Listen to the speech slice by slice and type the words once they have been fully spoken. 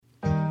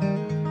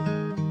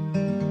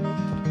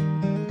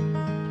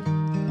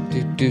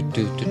Here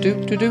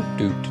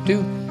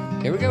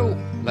we go.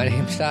 My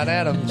name's Todd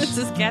Adams. This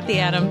is Cathy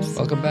Adams.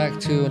 Welcome back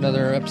to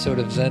another episode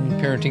of Zen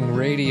Parenting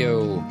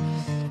Radio.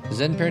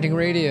 Zen Parenting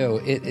Radio.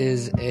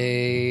 This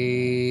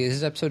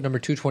is episode number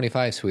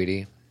 225,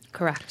 sweetie.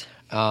 Correct.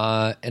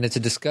 And it's a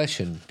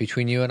discussion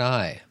between you and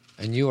I.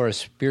 And you are a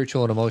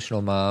spiritual and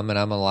emotional mom, and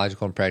I'm a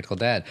logical and practical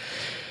dad.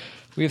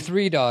 We have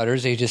 3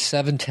 daughters, ages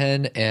 7,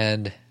 10,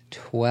 and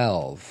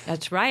 12.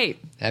 That's right.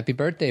 Happy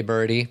birthday,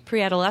 Birdie.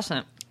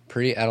 Pre-adolescent.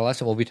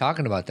 Pre-adolescent. We'll be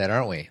talking about that,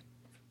 aren't we?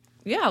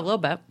 Yeah, a little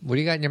bit. What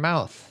do you got in your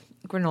mouth?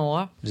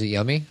 Granola. Is it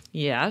yummy?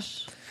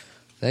 Yes.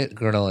 That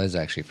granola is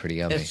actually pretty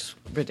yummy. It's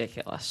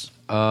ridiculous.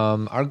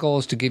 Our goal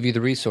is to give you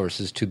the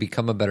resources to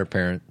become a better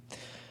parent,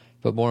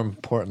 but more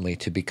importantly,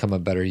 to become a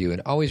better you.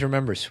 And always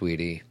remember,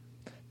 sweetie,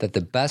 that the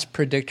best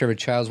predictor of a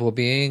child's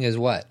well-being is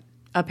what?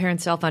 A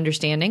parent's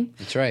self-understanding.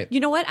 That's right. You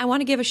know what? I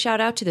want to give a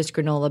shout out to this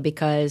granola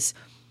because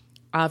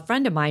a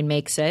friend of mine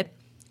makes it.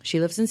 She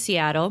lives in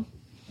Seattle.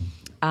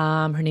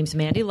 Her name's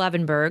Mandy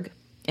Levenberg,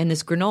 and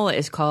this granola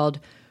is called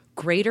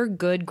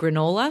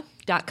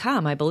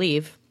GreaterGoodGranola.com, I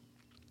believe.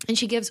 And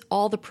she gives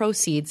all the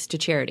proceeds to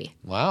charity.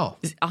 Wow.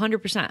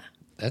 100%.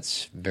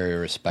 That's very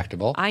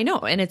respectable. I know,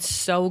 and it's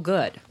so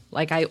good.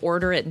 Like, I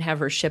order it and have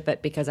her ship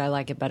it because I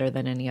like it better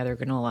than any other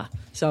granola.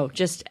 So,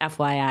 just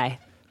FYI.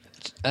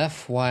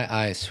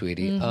 FYI,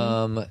 sweetie.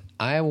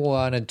 I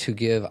wanted to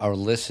give our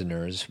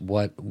listeners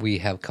what we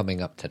have coming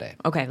up today.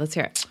 Okay, let's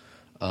hear it.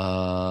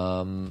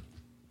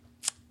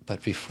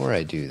 But before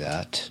I do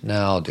that,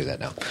 I'll do that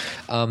now.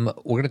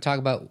 We're going to talk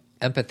about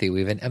empathy.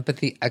 We have an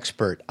empathy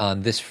expert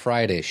on this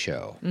Friday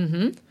show.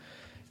 Mm-hmm.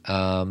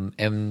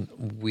 And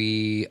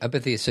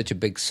empathy is such a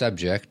big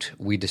subject,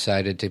 we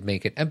decided to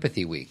make it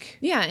Empathy Week.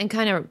 Yeah, and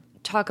kind of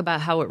talk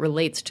about how it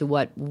relates to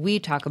what we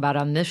talk about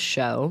on this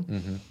show.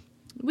 Mm-hmm.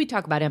 We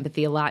talk about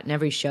empathy a lot in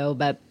every show,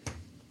 but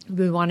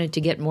we wanted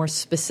to get more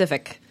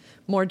specific,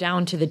 more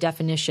down to the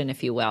definition,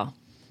 if you will.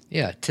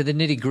 Yeah, to the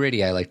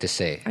nitty-gritty, I like to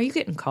say. Are you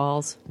getting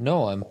calls?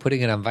 No, I'm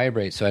putting it on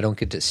vibrate so I don't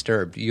get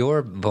disturbed.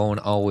 Your phone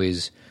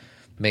always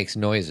makes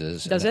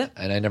noises. Does it?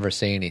 And I never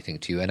say anything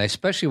to you. And I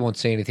especially won't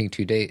say anything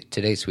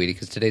today, sweetie,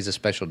 because today's a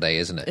special day,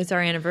 isn't it? It's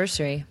our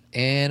anniversary.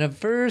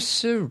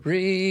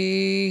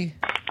 Anniversary.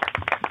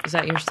 Is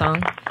that your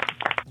song?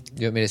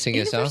 You want me to sing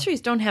you a song?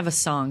 Anniversaries don't have a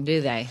song,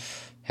 do they?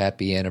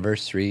 Happy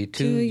anniversary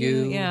to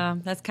you. Yeah,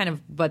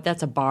 but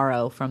that's a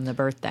borrow from the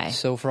birthday.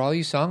 So for all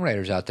you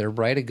songwriters out there,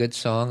 write a good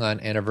song on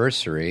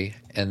anniversary,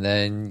 and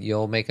then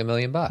you'll make $1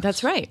 million.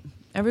 That's right.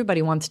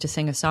 Everybody wants to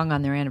sing a song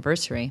on their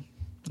anniversary.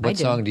 What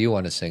song do you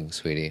want to sing,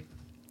 sweetie?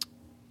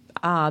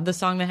 The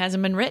song that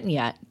hasn't been written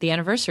yet, the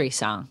anniversary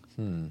song.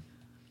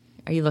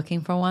 Are you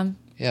looking for one?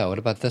 Yeah, what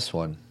about this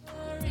one?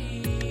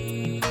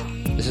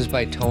 This is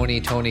by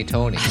Tony.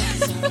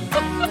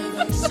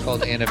 It's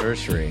called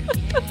Anniversary.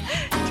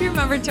 Do you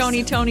remember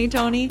Tony?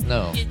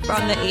 No.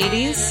 From the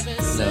 80s?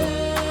 No.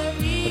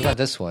 What about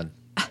this one?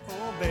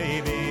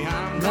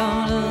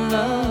 Gonna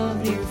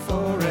love you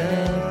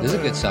forever. This is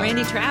a good song.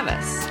 Randy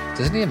Travis.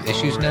 Doesn't he have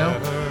issues now?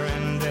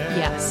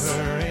 Yes.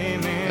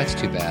 That's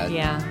too bad.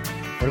 Yeah.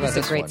 What about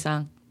this one? It's a great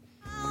song.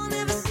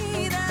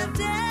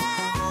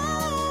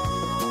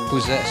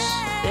 Who's this?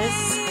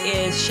 This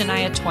is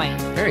Shania Twain.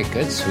 Very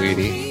good,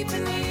 sweetie.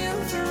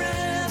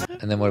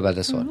 And then what about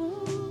this one?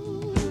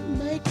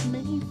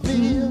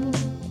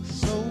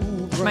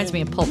 Reminds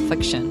me of Pulp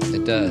Fiction.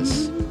 It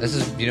does.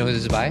 You know who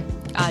this is by?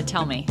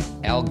 Tell me.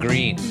 Al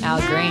Green. Al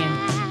Green.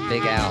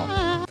 Big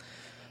Al.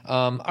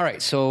 All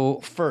right, so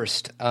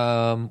first,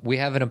 we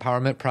have an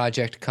empowerment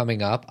project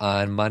coming up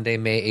on Monday,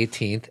 May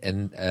 18th,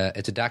 and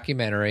it's a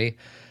documentary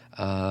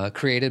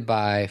created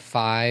by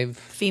 5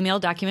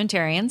 female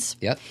documentarians.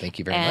 Yep, thank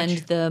you very much. And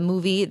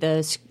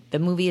the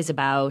movie is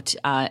about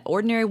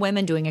ordinary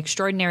women doing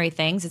extraordinary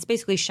things. It's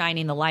basically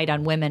shining the light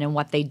on women and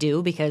what they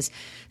do, because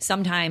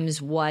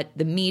sometimes what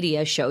the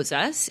media shows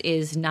us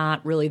is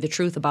not really the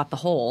truth about the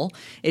whole.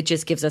 It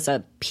just gives us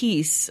a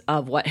piece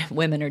of what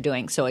women are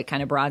doing, so it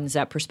kind of broadens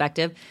that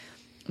perspective.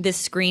 This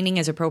screening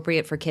is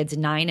appropriate for kids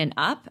 9 and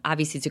up.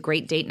 Obviously, it's a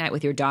great date night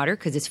with your daughter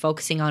because it's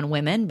focusing on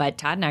women. But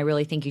Todd and I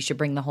really think you should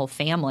bring the whole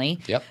family.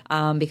 Yep.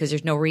 Because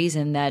there's no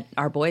reason that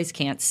our boys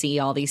can't see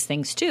all these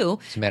things too.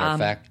 As a matter of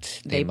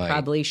fact, they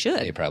probably should.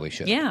 They probably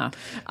should. Yeah.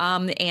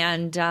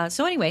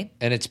 So anyway.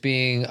 And it's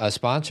being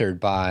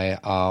sponsored by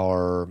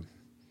our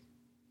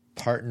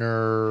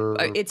partner.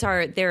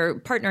 They're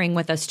partnering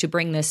with us to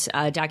bring this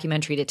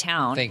documentary to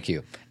town. Thank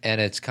you.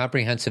 And it's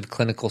Comprehensive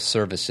Clinical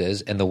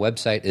Services, and the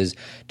website is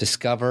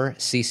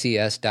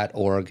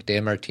discoverccs.org.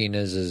 Dan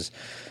Martinez is,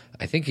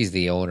 I think he's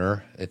the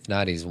owner. If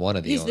not, he's one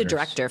of the owners. He's the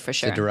director for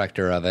sure. The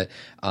director of it.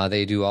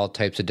 They do all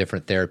types of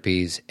different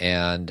therapies,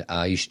 and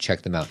you should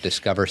check them out,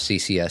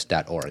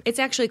 discoverccs.org. It's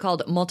actually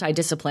called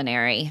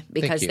multidisciplinary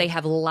because they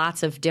have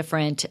lots of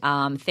different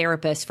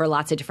therapists for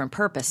lots of different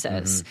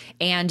purposes. Mm-hmm.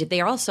 And they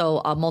are also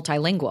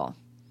multilingual.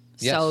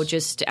 Yes, So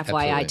just FYI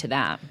absolutely. to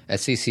that. At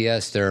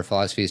CCS, their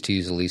philosophy is to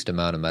use the least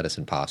amount of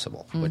medicine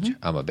possible, which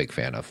I'm a big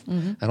fan of.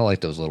 I don't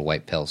like those little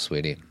white pills,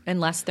 sweetie.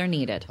 Unless they're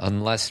needed.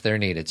 Unless they're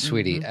needed,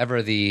 sweetie.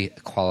 Ever the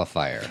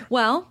qualifier.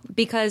 Well,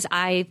 because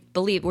I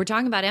believe we're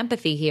talking about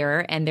empathy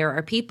here, and there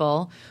are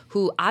people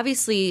who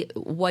obviously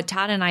what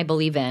Todd and I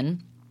believe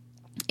in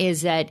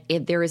is that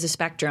there is a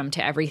spectrum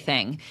to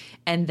everything,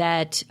 and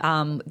that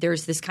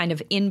there's this kind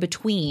of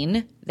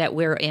in-between that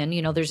we're in.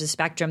 You know, there's a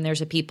spectrum.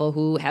 There's a people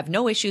who have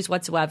no issues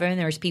whatsoever, and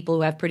there's people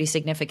who have pretty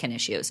significant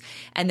issues.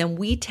 And then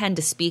we tend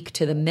to speak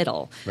to the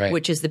middle, Right.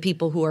 which is the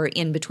people who are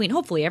in between.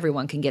 Hopefully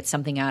everyone can get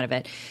something out of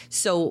it.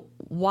 So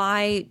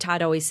why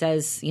Todd always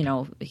says, you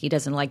know, he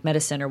doesn't like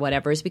medicine or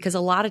whatever is because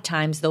a lot of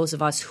times those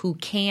of us who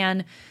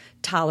can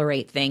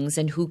tolerate things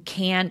and who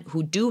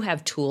do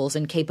have tools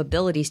and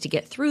capabilities to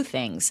get through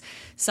things,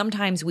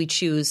 sometimes we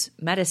choose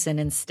medicine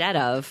instead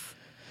of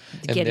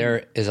And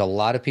there is a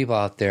lot of people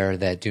out there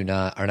that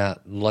are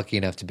not lucky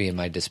enough to be in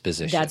my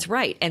disposition. That's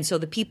right. And so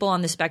the people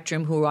on the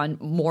spectrum who are on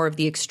more of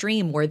the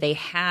extreme where they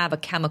have a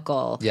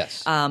chemical,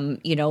 Yes.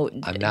 you know,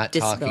 I'm not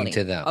disability. talking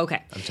to them.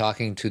 Okay. I'm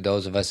talking to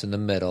those of us in the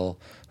middle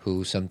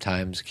who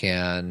sometimes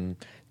can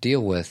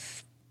deal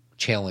with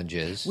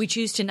challenges. We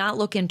choose to not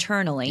look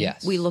internally.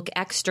 Yes. We look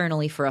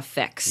externally for a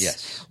fix.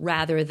 Yes.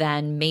 Rather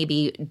than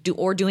maybe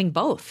doing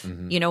both.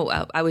 Mm-hmm. You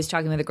know, I was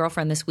talking with a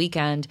girlfriend this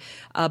weekend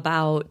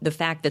about the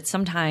fact that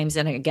sometimes,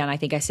 and again, I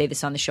think I say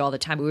this on the show all the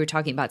time, but we were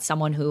talking about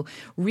someone who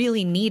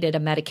really needed a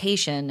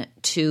medication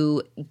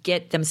to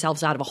get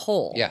themselves out of a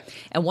hole. Yeah.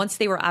 And once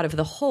they were out of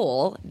the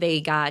hole,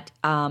 they got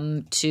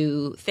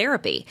to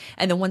therapy.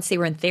 And then once they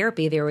were in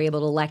therapy, they were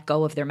able to let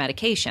go of their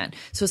medication.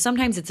 So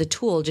sometimes it's a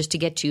tool just to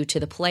get you to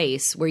the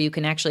place where you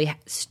can actually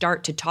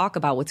start to talk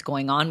about what's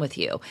going on with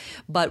you.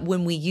 But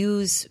when we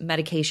use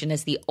medication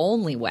as the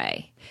only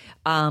way,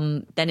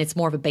 then it's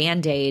more of a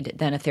Band-Aid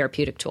than a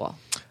therapeutic tool.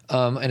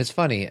 And it's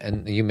funny,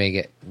 and you may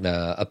get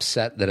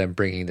upset that I'm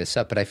bringing this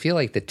up, but I feel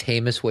like the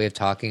tamest way of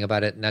talking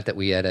about it, not that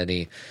we had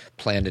any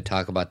plan to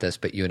talk about this,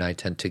 but you and I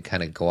tend to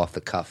kind of go off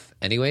the cuff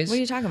anyways. What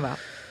are you talking about?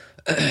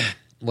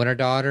 When our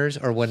daughters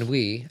or when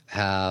we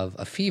have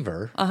a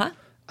fever,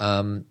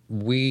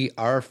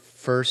 our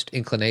first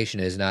inclination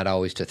is not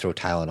always to throw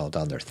Tylenol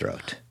down their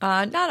throat.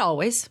 Not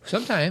always.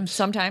 Sometimes.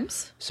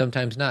 Sometimes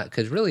not,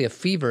 because really a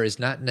fever is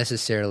not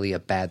necessarily a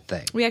bad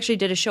thing. We actually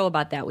did a show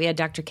about that. We had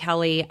Dr.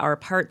 Kelly, our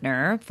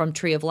partner from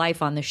Tree of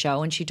Life, on the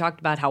show, and she talked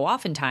about how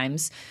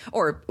oftentimes,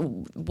 or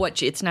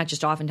it's not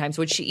just oftentimes,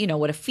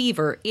 what a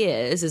fever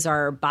is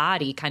our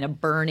body kind of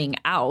burning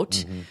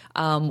out,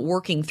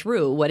 working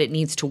through what it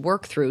needs to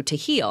work through to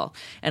heal.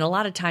 And a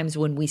lot of times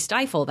when we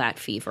stifle that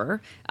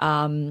fever,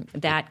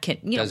 that can,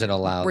 doesn't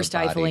allow we're the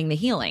body. stifling the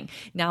healing.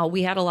 Now,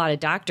 we had a lot of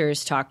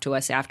doctors talk to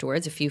us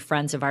afterwards, a few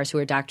friends of ours who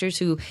are doctors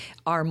who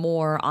are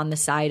more on the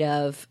side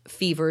of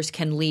fevers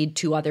can lead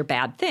to other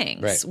bad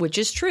things, Right. which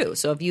is true.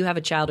 So if you have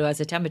a child who has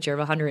a temperature of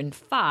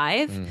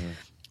 105,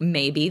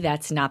 maybe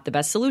that's not the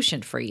best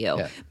solution for you.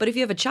 Yeah. But if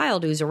you have a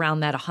child who's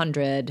around that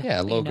 100,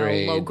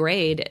 low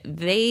grade,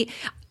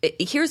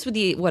 here's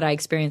what I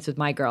experienced with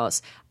my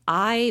girls.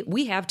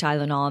 We have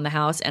Tylenol in the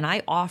house, and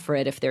I offer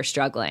it if they're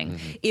struggling.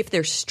 If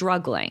they're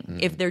struggling,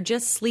 if they're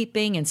just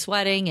sleeping and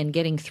sweating and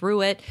getting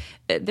through it,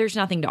 there's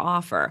nothing to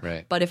offer.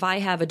 Right. But if I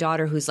have a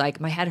daughter who's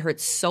like, my head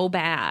hurts so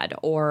bad,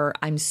 or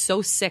I'm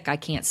so sick I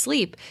can't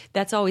sleep,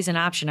 that's always an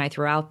option I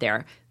throw out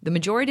there. The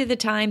majority of the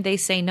time, they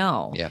say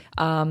no, Yeah.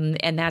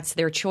 And that's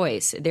their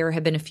choice. There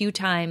have been a few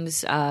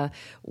times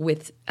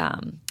with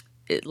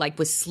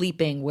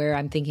sleeping where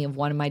I'm thinking of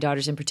one of my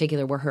daughters in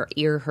particular where her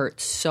ear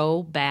hurt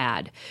so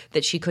bad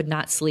that she could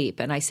not sleep.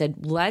 And I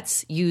said,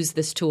 let's use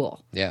this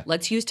tool. Yeah.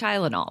 Let's use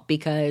Tylenol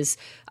because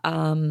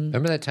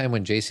Remember that time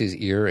when JC's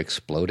ear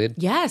exploded?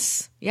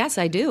 yes,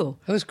 I do.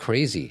 That was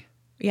crazy.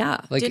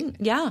 Yeah. Like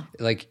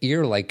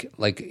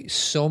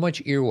so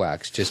much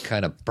earwax just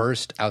kind of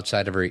burst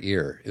outside of her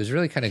ear. It was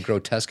really kind of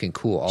grotesque and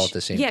cool all at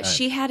the same time. Yeah,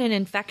 she had an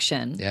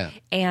infection. Yeah.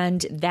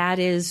 And that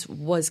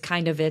was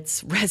kind of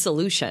its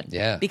resolution.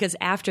 Yeah. Because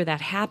after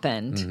that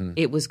happened,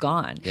 it was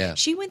gone. Yeah.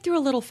 She went through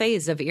a little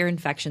phase of ear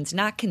infections,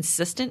 not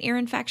consistent ear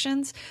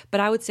infections,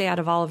 but I would say out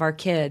of all of our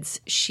kids,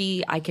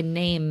 I can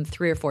name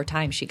 3 or 4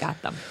 times she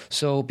got them.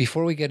 So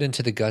before we get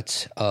into the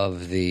guts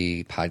of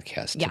the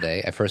podcast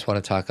today, I first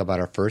want to talk about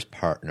our first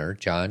partner,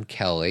 John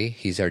Kelly.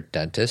 He's our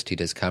dentist. He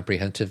does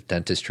comprehensive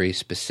dentistry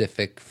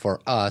specific for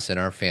us and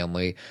our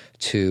family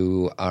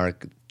to our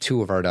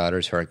 2 of our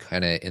daughters who are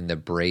kind of in the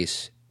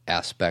brace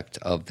aspect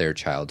of their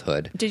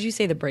childhood. Did you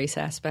say the brace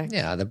aspect?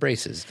 Yeah, the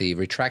braces, the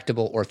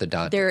retractable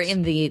orthodontics. They're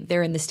in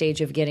the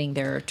stage of getting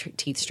their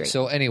teeth straight.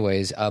 So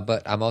anyways,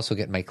 but I'm also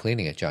getting my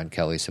cleaning at John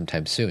Kelly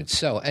sometime soon.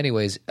 So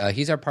anyways,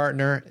 he's our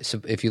partner.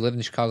 So if you live in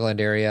the Chicagoland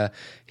area,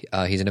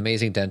 he's an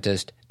amazing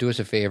dentist. Do us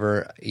a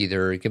favor,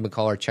 either give him a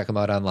call or check him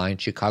out online,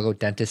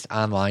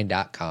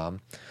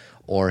 chicagodentistonline.com,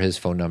 or his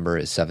phone number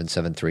is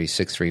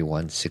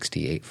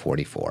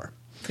 773-631-6844.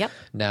 Yep.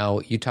 Now,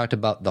 you talked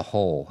about the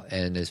hole,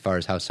 and as far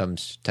as how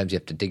sometimes you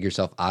have to dig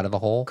yourself out of a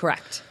hole.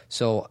 Correct.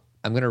 So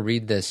I'm going to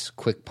read this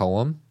quick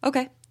poem.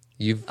 Okay.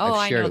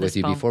 I've shared it with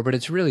you before, but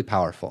it's really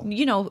powerful.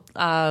 You know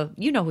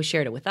who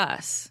shared it with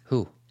us?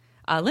 Who?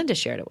 Linda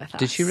shared it with us.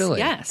 Did she really?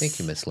 Yes. Thank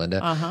you, Miss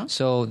Linda.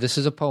 So this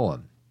is a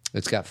poem.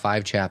 It's got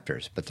 5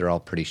 chapters, but they're all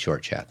pretty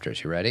short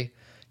chapters. You ready?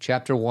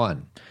 Chapter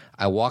 1.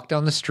 I walk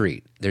down the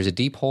street. There's a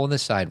deep hole in the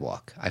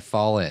sidewalk. I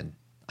fall in.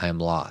 I am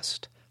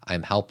lost. I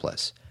am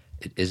helpless.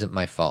 It isn't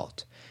my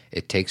fault.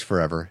 It takes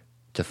forever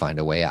to find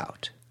a way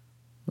out.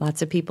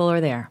 Lots of people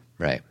are there.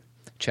 Right.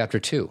 Chapter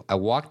 2. I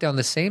walk down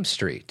the same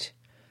street.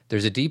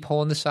 There's a deep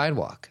hole in the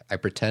sidewalk. I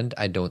pretend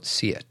I don't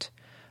see it.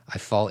 I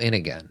fall in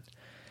again.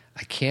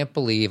 I can't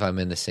believe I'm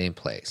in the same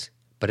place,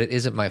 but it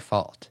isn't my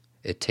fault.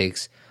 It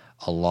takes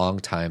a long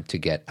time to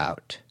get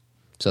out.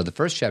 So the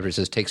first chapter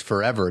says it takes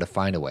forever to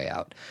find a way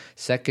out.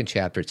 Second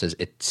chapter, it says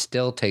it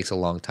still takes a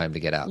long time to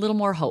get out. A little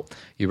more hope.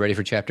 You ready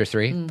for chapter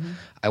 3? Mm-hmm.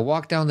 I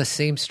walk down the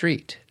same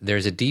street.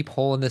 There's a deep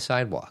hole in the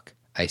sidewalk.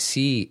 I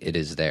see it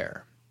is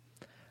there.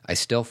 I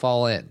still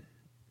fall in.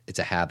 It's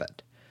a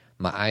habit.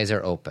 My eyes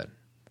are open.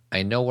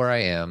 I know where I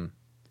am.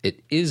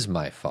 It is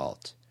my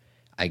fault.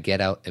 I get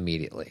out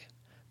immediately.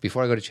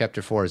 Before I go to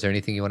chapter 4, is there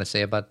anything you want to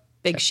say about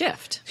Big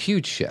shift.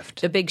 Huge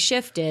shift. The big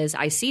shift is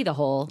I see the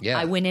hole. Yeah.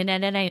 I went in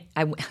it.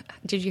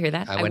 Did you hear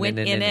that? I went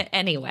in it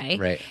anyway.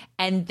 Right.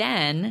 And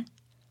then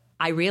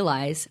I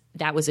realize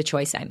that was a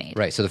choice I made.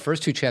 Right. So the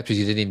first 2 chapters,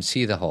 you didn't even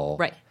see the hole.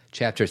 Right.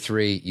 Chapter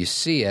 3, you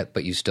see it,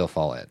 but you still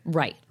fall in.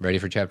 Right. Ready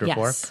for chapter Yes.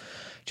 4?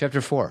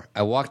 Chapter 4.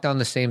 I walk down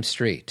the same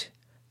street.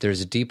 There's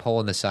a deep hole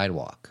in the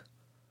sidewalk.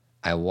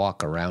 I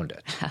walk around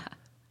it.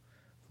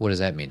 What does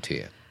that mean to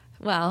you?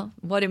 Well,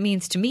 what it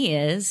means to me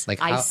is Like,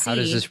 how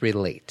does this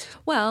relate?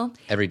 Well,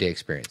 Everyday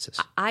experiences.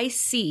 I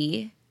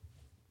see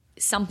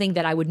something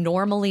that I would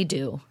normally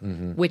do,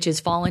 which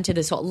is fall into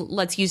this hole.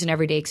 Let's use an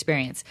everyday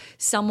experience.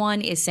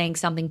 Someone is saying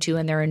something to you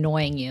and they're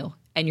annoying you.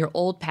 And your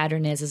old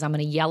pattern is I'm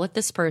going to yell at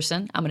this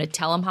person. I'm going to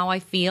tell them how I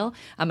feel.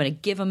 I'm going to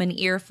give them an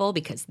earful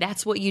because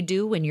that's what you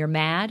do when you're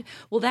mad.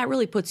 Well, that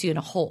really puts you in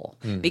a hole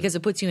because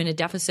it puts you in a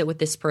deficit with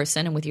this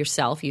person and with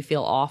yourself. You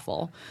feel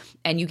awful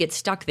and you get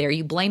stuck there.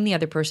 You blame the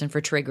other person for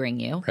triggering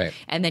you. Right.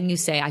 And then you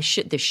say,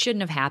 this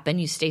shouldn't have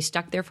happened. You stay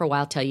stuck there for a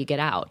while till you get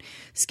out.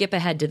 Skip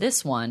ahead to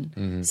this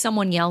one.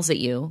 Someone yells at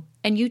you.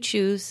 And you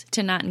choose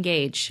to not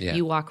engage. Yeah.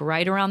 You walk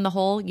right around the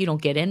hole. You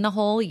don't get in the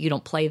hole. You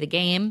don't play the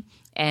game.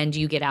 And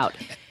you get out.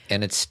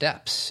 And it's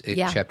steps.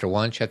 Yeah. Chapter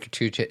 1, chapter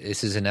 2,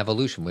 this is an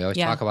evolution. We always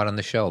Yeah. talk about on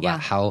the show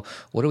about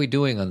what are we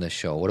doing on this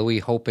show? What are we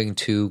hoping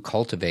to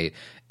cultivate?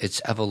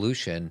 It's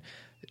evolution.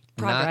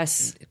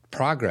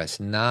 Progress.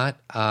 Not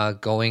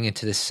going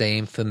into the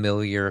same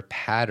familiar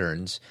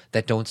patterns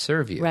that don't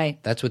serve you.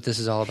 Right. That's what this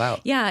is all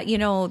about. Yeah,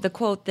 the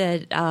quote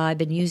that I've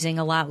been using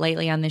a lot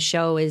lately on the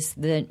show is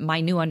that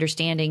my new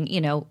understanding,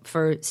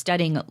 for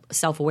studying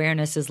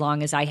self-awareness as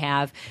long as I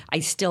have, I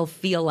still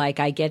feel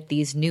like I get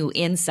these new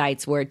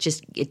insights where it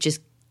just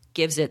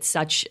gives it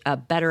such a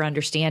better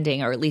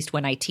understanding, or at least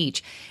when I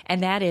teach,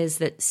 and that is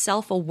that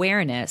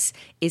self-awareness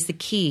is the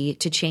key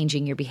to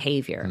changing your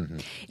behavior.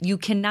 You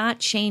cannot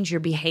change your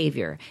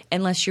behavior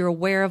unless you're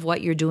aware of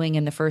what you're doing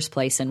in the first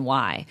place and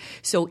why.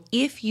 So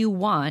if you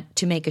want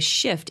to make a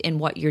shift in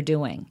what you're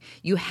doing,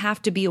 you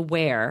have to be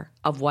aware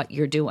of what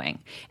you're doing.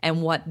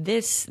 And what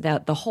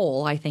the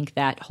whole, I think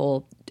that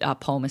whole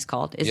poem is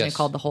called. Isn't it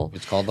called The Whole?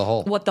 It's called The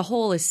Whole. What The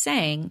Whole is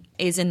saying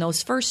is in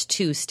those first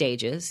 2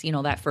 stages,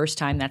 that first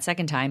time, that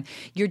second time,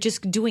 you're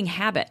just doing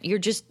habit. You're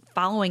just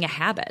following a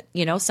habit.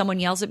 Someone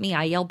yells at me,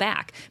 I yell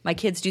back. My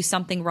kids do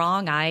something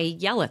wrong, I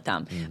yell at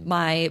them.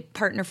 My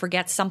partner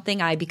forgets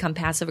something, I become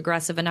passive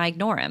aggressive and I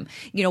ignore him.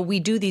 We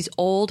do these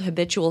old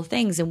habitual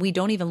things and we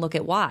don't even look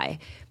at why.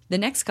 The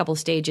next couple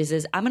stages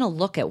is I'm going to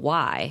look at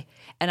why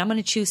and I'm going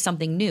to choose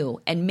something new.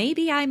 And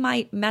maybe I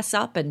might mess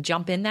up and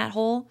jump in that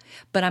hole,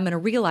 but I'm going to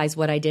realize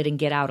what I did and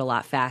get out a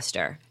lot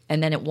faster.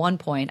 And then at one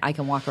point I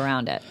can walk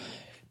around it.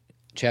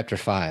 Chapter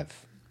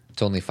 5.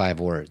 It's only 5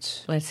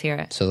 words. Let's hear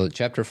it. So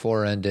chapter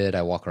 4 ended,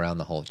 I walk around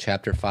the hole.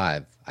 Chapter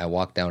 5, I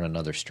walk down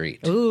another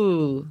street.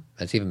 Ooh.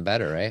 That's even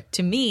better, right?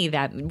 To me,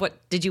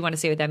 what did you want to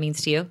say what that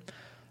means to you?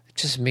 It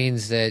just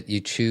means that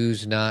you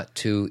choose not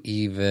to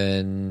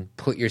even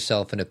put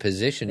yourself in a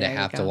position to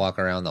have to walk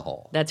around the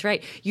hole. That's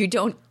right. You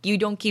don't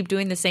keep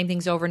doing the same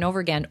things over and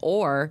over again,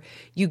 or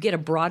you get a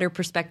broader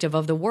perspective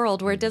of the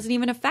world where it doesn't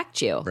even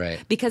affect you. Right.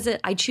 Because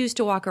I choose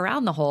to walk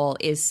around the hole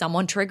is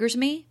someone triggers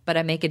me, but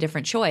I make a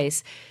different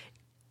choice.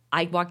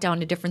 I walk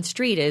down a different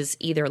street is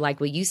either like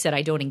what you said,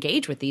 I don't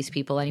engage with these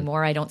people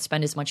anymore. I don't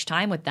spend as much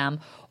time with them.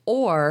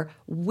 Or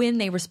when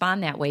they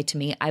respond that way to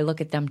me, I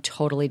look at them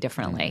totally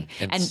differently.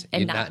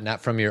 And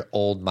not from your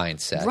old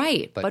mindset.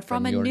 Right. But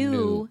from a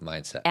new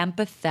mindset.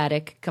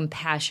 Empathetic,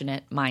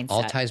 compassionate mindset.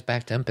 All ties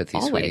back to empathy,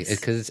 Always. sweetie.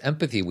 Because it's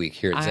Empathy Week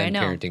here at Zen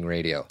Parenting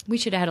Radio. We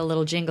should have had a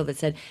little jingle that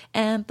said,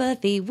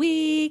 Empathy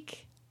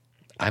Week.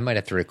 I might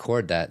have to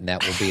record that, and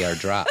that will be our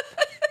drop.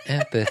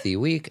 Empathy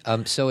Week.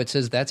 So it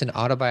says that's an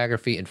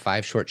autobiography in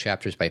 5 short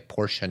chapters by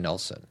Portia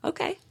Nelson.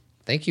 Okay.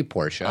 Thank you,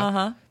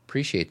 Portia.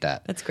 Appreciate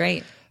that. That's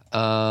great.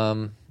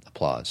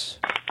 Applause.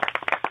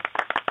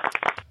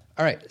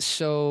 All right.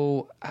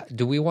 So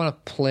do we want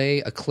to play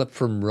a clip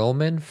from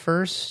Roman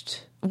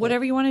first?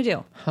 Whatever you want to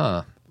do.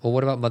 Huh. Well,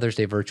 what about Mother's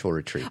Day virtual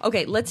retreat?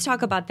 Okay, let's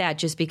talk about that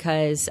just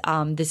because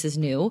this is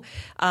new.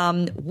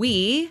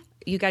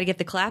 You got to get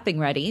the clapping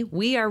ready.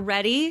 We are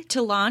ready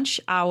to launch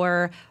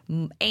our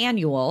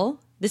annual,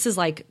 this is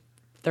like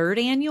fourth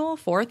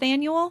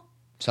annual?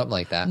 Something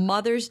like that.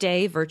 Mother's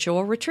Day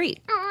virtual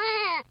retreat.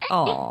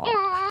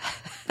 Oh.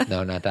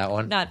 No, not that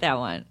one. Not that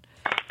one.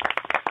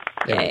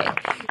 There we Yay. go.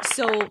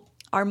 So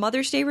our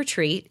Mother's Day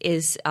retreat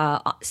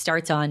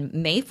starts on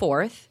May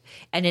 4th,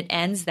 and it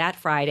ends that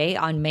Friday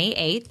on May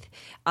 8th.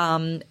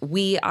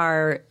 We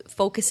are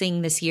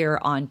focusing this year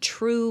on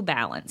true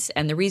balance.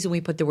 And the reason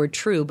we put the word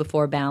true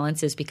before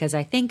balance is because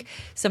I think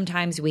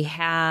sometimes we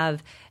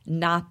have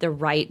not the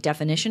right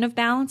definition of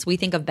balance. We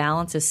think of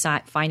balance as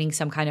finding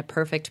some kind of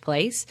perfect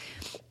place.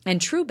 And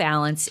true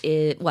balance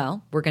is,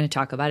 well, we're going to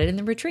talk about it in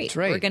the retreat. That's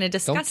right. We're going to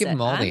discuss Don't give it.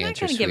 them all I'm the not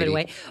answers, going to give it sweetie.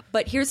 away.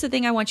 But here's the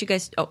thing I want you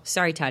guys – oh,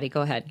 sorry, Toddy.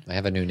 Go ahead. I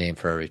have a new name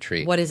for our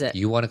retreat. What is it?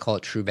 You want to call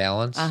it True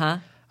Balance? Uh-huh.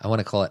 I want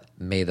to call it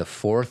May the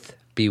 4th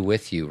Be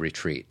With You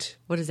Retreat.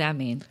 What does that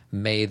mean?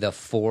 May the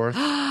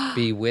 4th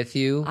be with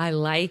you. I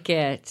like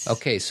it.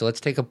 Okay, so let's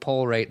take a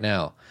poll right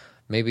now.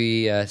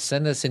 Maybe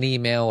send us an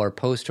email or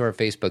post to our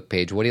Facebook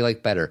page. What do you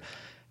like better?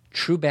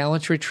 True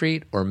Balance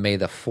Retreat or May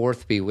the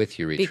 4th Be With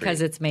You Retreat?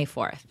 Because it's May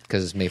 4th.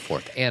 Because it's May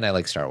 4th. And I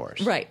like Star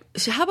Wars. Right.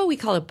 So how about we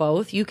call it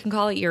both? You can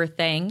call it your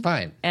thing.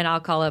 Fine. And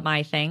I'll call it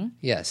my thing.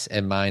 Yes,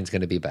 and mine's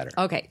going to be better.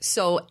 Okay.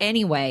 So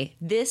anyway,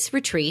 this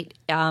retreat,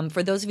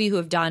 for those of you who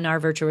have done our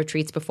virtual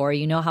retreats before,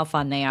 you know how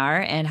fun they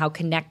are and how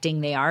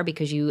connecting they are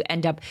because you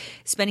end up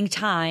spending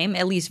time,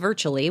 at least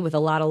virtually, with a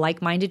lot of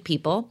like-minded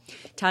people.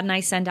 Todd and I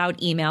send out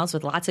emails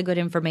with lots of good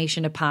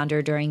information to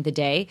ponder during the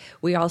day.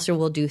 We also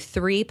will do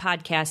 3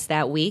 podcasts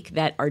that week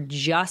that are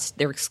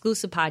they're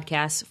exclusive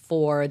podcasts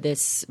for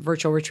this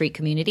virtual retreat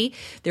community.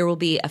 There will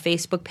be a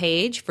Facebook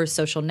page for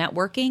social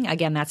networking.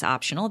 Again, that's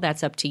optional.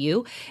 That's up to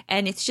you.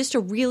 And it's just a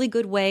really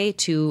good way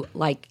to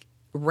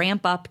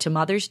ramp up to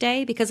Mother's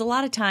Day because a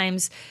lot of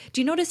times,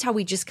 do you notice how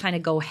we just kind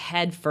of go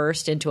head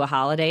first into a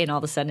holiday and all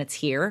of a sudden it's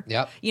here?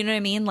 Yep. You know what I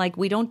mean? Like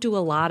we don't do a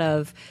lot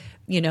of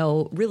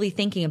really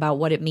thinking about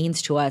what it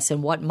means to us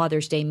and what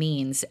Mother's Day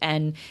means.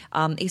 And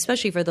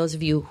especially for those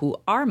of you who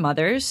are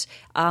mothers,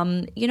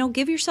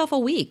 give yourself a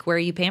week where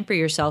you pamper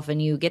yourself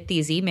and you get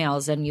these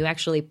emails and you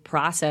actually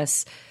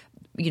process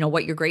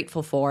what you're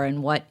grateful for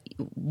and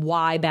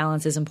why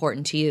balance is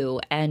important to you.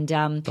 And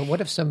But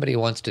what if somebody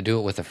wants to do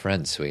it with a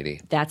friend,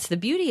 sweetie? that's the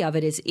beauty of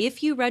it is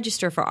if you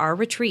register for our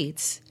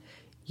retreats,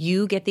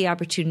 you get the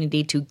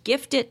opportunity to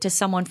gift it to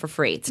someone for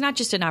free. It's not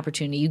just an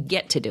opportunity. You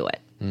get to do it.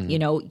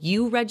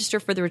 You register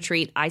for the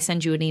retreat. I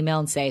send you an email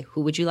and say, who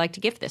would you like to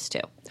gift this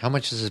to? How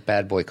much does this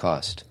bad boy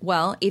cost?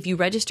 Well, if you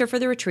register for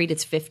the retreat,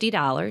 it's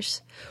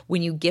 $50.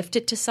 When you gift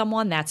it to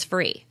someone, that's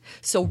free.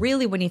 So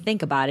really, when you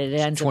think about it, it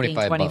ends up being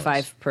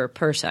 $25 per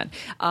person.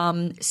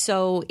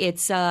 So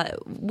it's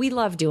we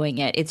love doing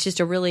it. It's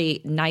just a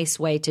really nice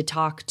way to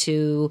talk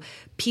to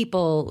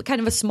people, kind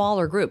of a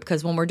smaller group,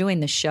 because when we're doing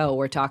the show,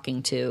 we're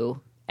talking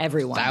to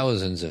everyone.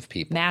 Thousands of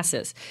people.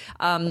 Masses.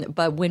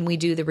 But when we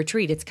do the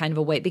retreat, it's kind of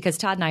a way, because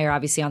Todd and I are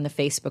obviously on the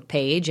Facebook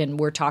page and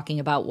we're talking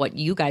about what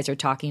you guys are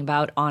talking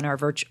about on our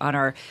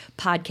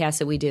podcast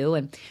that we do.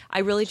 And I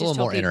really just a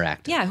little hope more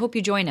interactive. Yeah, I hope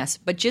you join us.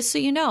 But just so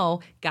you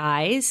know,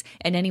 guys,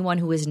 and anyone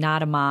who is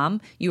not a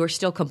mom, you are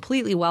still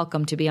completely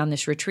welcome to be on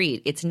this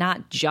retreat. It's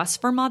not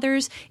just for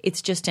mothers.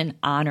 It's just in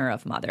honor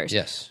of mothers.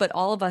 Yes. But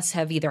all of us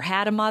have either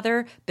had a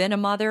mother, been a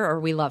mother, or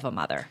we love a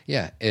mother.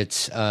 Yeah,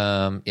 it's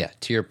to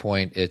your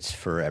point, it's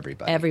for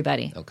everybody.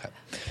 Everybody. Okay.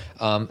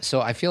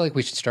 So I feel like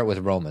we should start with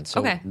Roman.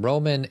 So Okay.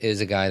 Roman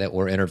is a guy that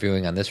we're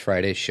interviewing on this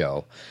Friday's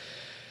show,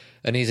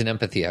 and he's an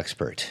empathy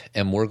expert.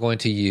 And we're going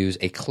to use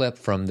a clip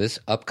from this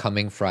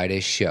upcoming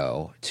Friday's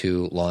show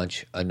to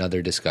launch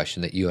another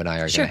discussion that you and I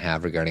are Sure. going to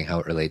have regarding how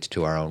it relates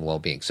to our own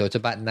well-being. So it's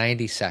about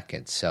 90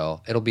 seconds.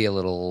 So it'll be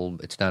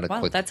it's not a Wow,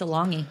 quick. that's a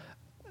longie.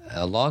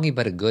 A longie,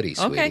 but a goodie,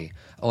 sweetie. Okay.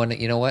 Oh, and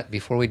you know what?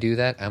 Before we do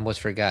that, I almost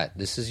forgot.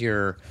 This is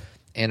your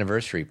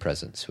anniversary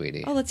present,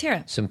 sweetie. Oh, let's hear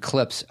it. Some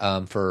clips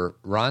for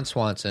Ron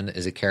Swanson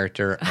is a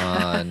character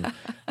on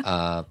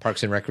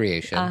Parks and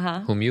Recreation,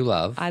 whom you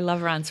love. I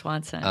love Ron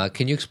Swanson.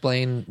 Can you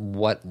explain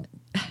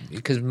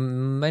because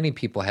many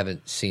people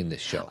haven't seen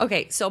this show.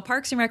 Okay, so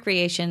Parks and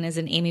Recreation is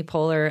an Amy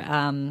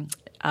Poehler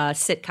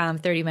sitcom,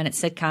 30-minute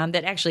sitcom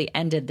that actually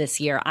ended this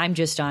year. I'm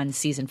just on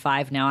season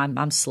 5 now.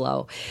 I'm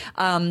slow.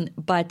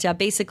 But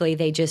basically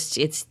it's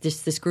just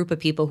this group of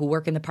people who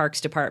work in the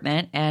parks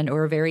department and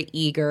are very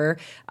eager.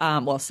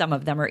 Well, some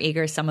of them are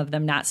eager, some of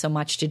them not so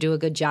much, to do a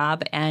good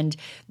job. And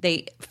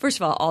first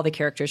of all the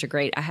characters are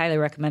great. I highly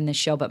recommend this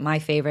show, but my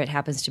favorite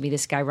happens to be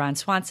this guy, Ron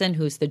Swanson,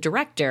 who's the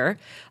director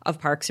of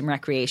Parks and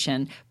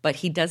Recreation, but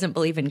he doesn't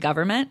believe in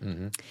government.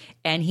 Mm-hmm.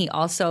 And he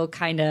also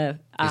kind of...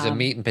 He's a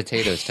meat and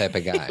potatoes type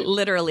of guy.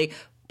 Literally.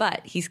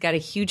 But he's got a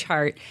huge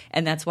heart,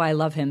 and that's why I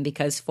love him,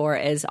 because for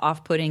as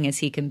off-putting as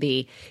he can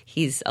be,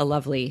 he's a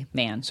lovely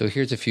man. So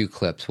here's a few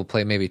clips. We'll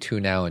play maybe 2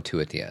 now and 2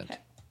 at the end.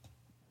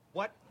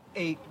 What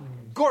a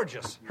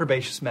gorgeous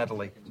herbaceous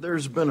medley.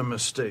 There's been a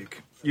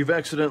mistake. You've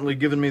accidentally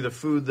given me the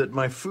food that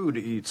my food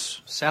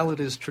eats. Salad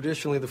is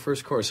traditionally the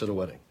first course at a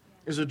wedding.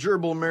 Is a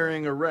gerbil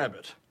marrying a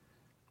rabbit?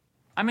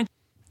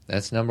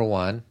 That's number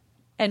one.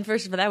 And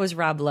first of all, that was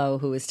Rob Lowe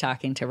who was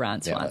talking to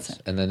Ron Swanson.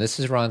 Yes. And then this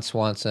is Ron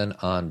Swanson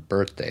on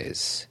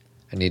birthdays.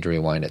 I need to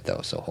rewind it,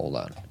 though, so hold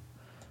on.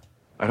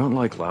 I don't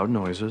like loud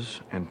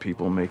noises and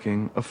people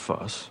making a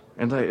fuss.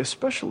 And I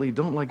especially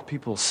don't like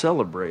people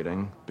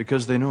celebrating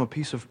because they know a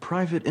piece of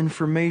private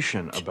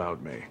information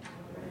about me.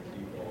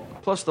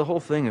 Plus, the whole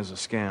thing is a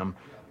scam.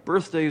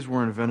 Birthdays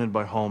were invented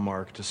by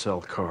Hallmark to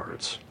sell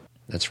cards.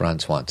 That's Ron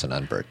Swanson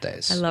on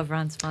birthdays. I love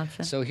Ron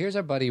Swanson. So here's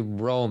our buddy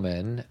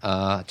Roman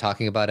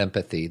talking about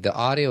empathy. The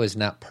audio is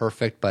not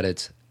perfect, but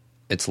it's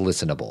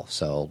listenable,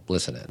 so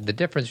listen in. The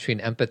difference between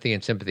empathy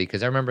and sympathy,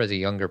 because I remember as a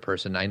younger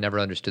person, I never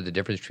understood the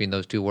difference between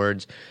those two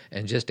words,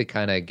 and just to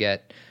kind of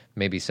get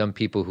maybe some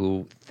people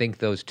who think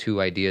those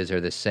two ideas are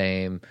the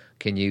same,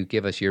 can you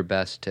give us your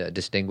best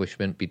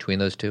distinguishment between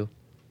those two?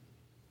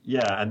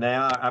 Yeah, and they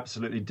are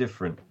absolutely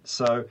different.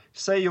 So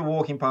say you're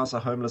walking past a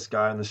homeless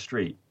guy on the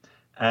street,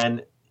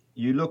 and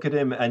you look at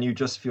him and you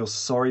just feel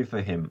sorry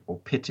for him or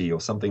pity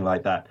or something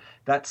like that.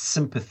 That's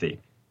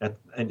sympathy.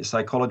 In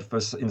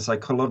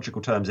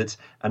psychological terms, it's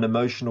an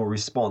emotional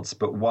response,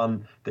 but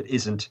one that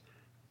isn't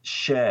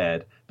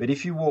shared. But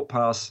if you walk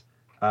past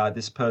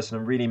this person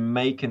and really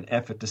make an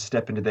effort to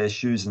step into their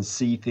shoes and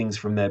see things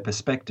from their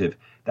perspective,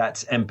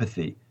 that's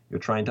empathy. You're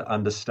trying to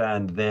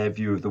understand their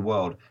view of the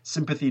world.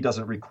 Sympathy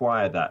doesn't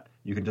require that.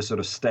 You can just sort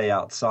of stay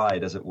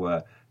outside, as it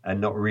were, and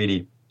not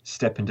really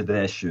step into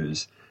their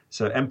shoes.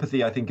 So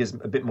empathy, I think, is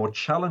a bit more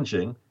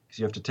challenging because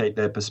you have to take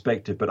their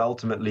perspective, but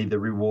ultimately the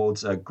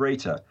rewards are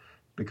greater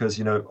because,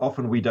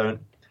 often we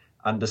don't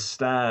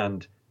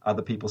understand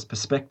other people's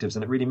perspectives,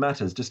 and it really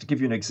matters. Just to give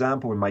you an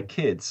example, with my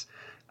kids,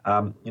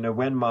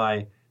 when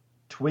my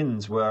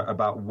twins were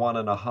about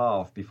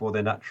 1.5 before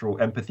their natural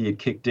empathy had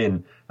kicked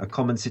in, a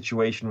common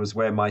situation was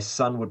where my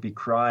son would be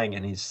crying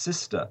and his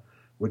sister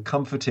would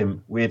comfort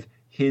him with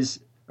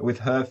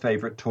her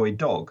favorite toy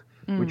dog.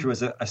 Which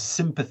was a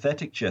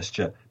sympathetic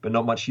gesture, but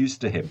not much use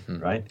to him,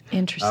 right?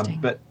 Interesting.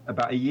 But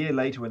about a year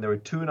later, when they were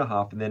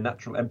 2.5 and their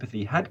natural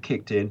empathy had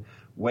kicked in,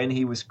 when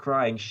he was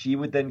crying, she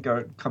would then go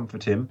and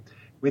comfort him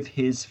with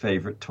his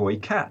favorite toy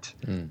cat.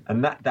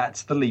 And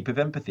that's the leap of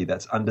empathy.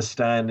 That's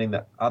understanding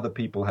that other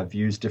people have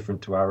views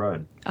different to our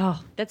own.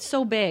 Oh, that's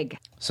so big.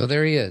 So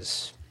there he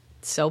is.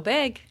 So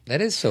big.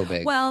 That is so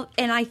big. Well,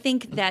 and I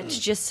think that's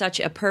just such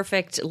a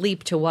perfect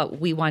leap to what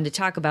we wanted to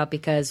talk about,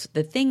 because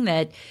the thing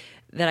that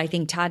I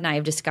think Todd and I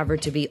have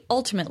discovered to be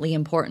ultimately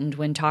important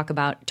when talking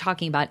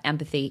about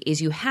empathy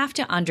is you have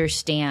to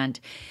understand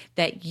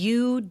that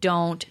you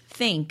don't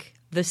think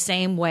the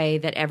same way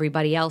that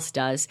everybody else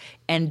does,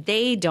 and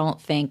they don't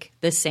think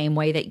the same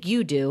way that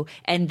you do,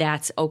 and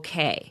that's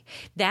okay.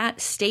 That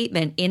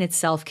statement in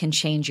itself can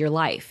change your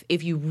life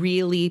if you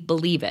really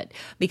believe it,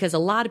 because a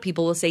lot of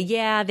people will say,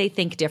 yeah, they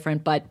think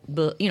different, but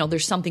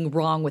there's something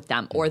wrong with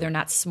them, or they're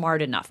not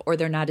smart enough, or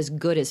they're not as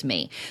good as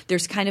me.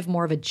 There's kind of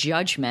more of a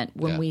judgment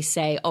when we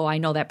say, oh, I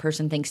know that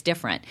person thinks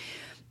different.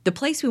 The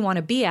place we want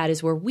to be at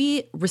is where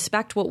we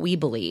respect what we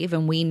believe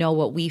and we know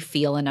what we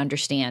feel and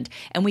understand.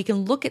 And we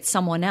can look at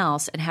someone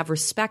else and have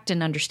respect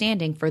and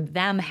understanding for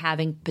them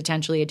having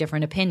potentially a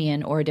different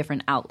opinion or a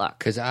different outlook.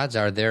 Because odds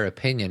are their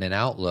opinion and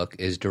outlook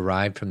is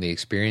derived from the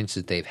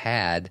experiences they've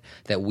had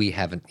that we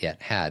haven't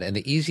yet had. And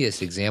the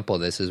easiest example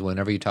of this is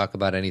whenever you talk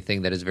about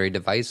anything that is very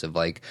divisive,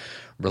 like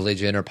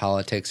religion or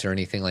politics or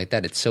anything like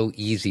that, it's so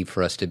easy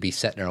for us to be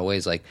set in our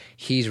ways like,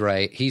 he's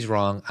right, he's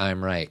wrong,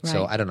 I'm right.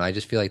 So I don't know, I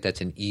just feel like that's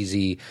an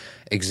easy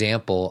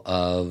example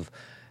of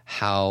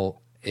how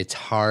it's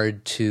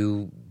hard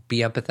to be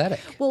empathetic.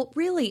 Well,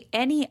 really,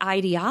 any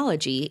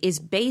ideology is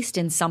based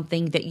in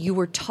something that you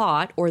were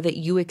taught or that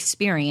you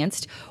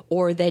experienced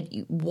or that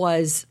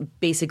was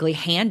basically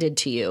handed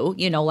to you,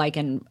 like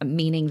in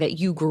meaning that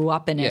you grew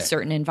up in a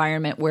certain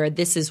environment where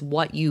this is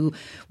what you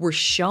were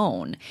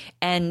shown.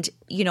 And,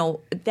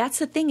 that's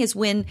the thing is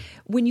when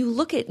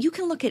you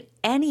can look at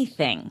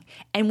anything,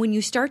 and when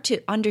you start to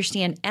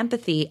understand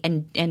empathy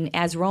and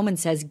as Roman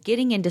says,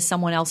 getting into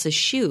someone else's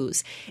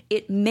shoes,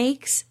 it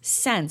makes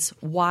sense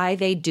why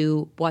they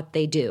do what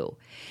they do.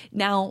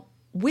 Now,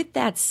 with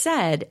that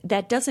said,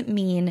 that doesn't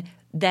mean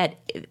that,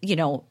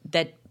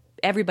 that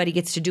everybody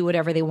gets to do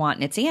whatever they want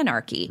and it's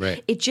anarchy.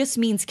 Right. It just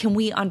means, can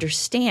we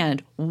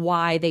understand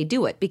why they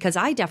do it? Because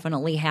I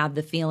definitely have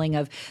the feeling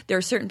of there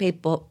are certain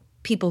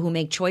people who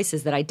make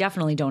choices that I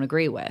definitely don't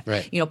agree with.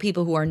 Right.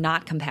 People who are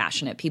not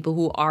compassionate, people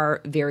who are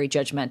very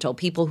judgmental,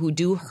 people who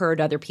do hurt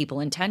other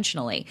people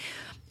intentionally.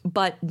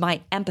 But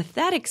my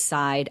empathetic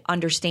side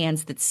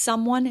understands that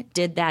someone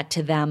did that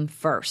to them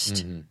first.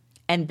 Mm-hmm.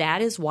 And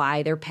that is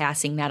why they're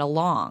passing that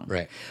along.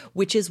 Right.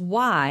 Which is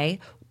why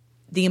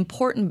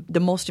the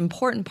most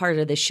important part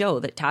of the show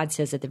that Todd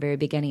says at the very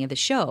beginning of the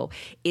show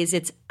is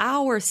it's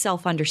our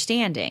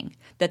self-understanding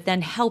that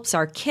then helps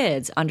our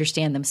kids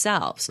understand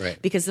themselves.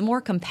 Right. Because the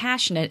more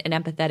compassionate and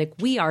empathetic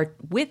we are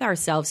with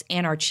ourselves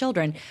and our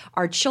children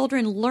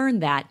learn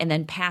that and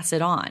then pass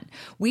it on.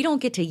 We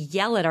don't get to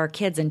yell at our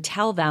kids and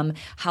tell them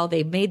how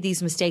they've made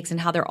these mistakes and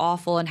how they're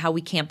awful and how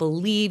we can't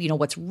believe,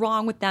 what's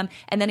wrong with them,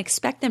 and then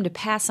expect them to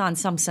pass on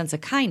some sense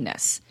of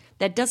kindness.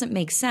 That doesn't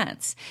make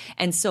sense.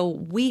 And so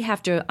we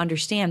have to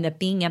understand that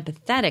being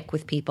empathetic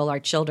with people, our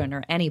children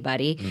or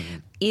anybody,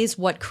 is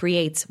what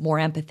creates more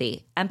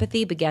empathy.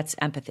 Empathy begets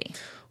empathy.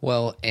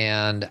 Well,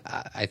 and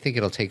I think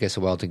it'll take us a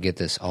while to get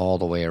this all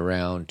the way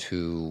around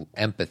to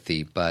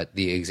empathy, but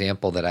the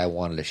example that I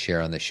wanted to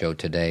share on the show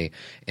today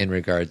in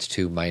regards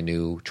to my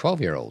new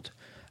 12-year-old,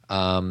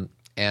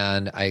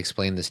 and I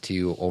explained this to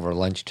you over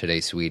lunch today,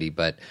 sweetie,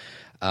 but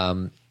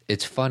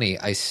it's funny.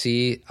 I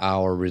see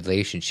our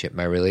relationship,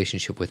 my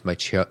relationship with my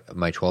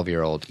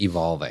 12-year-old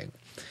evolving.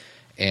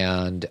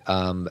 And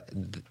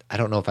I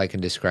don't know if I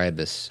can describe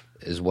this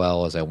as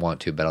well as I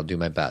want to, but I'll do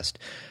my best.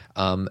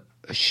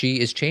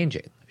 She is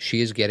changing.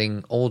 She is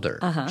getting older.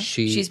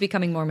 She's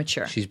becoming more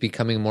mature. She's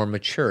becoming more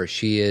mature.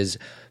 She is,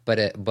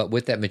 but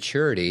with that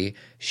maturity,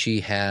 she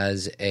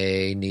has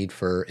a need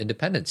for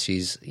independence.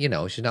 She's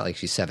not like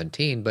she's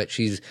 17, but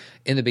she's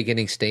in the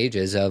beginning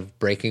stages of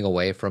breaking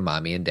away from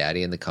mommy and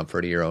daddy and the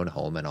comfort of your own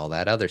home and all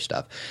that other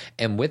stuff.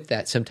 And with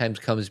that, sometimes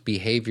comes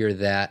behavior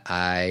that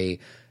I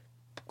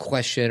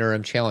question or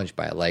am challenged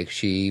by. Like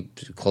she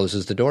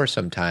closes the door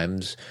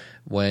sometimes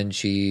when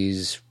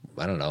she's,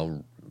 I don't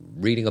know,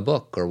 reading a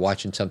book or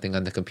watching something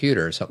on the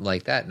computer or something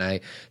like that.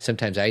 And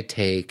sometimes I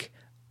take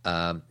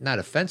not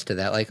offense to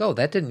that, like, oh,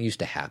 that didn't used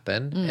to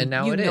happen, and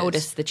now it is. You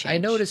notice the change. I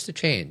noticed the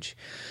change.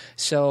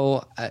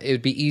 So it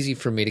would be easy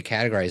for me to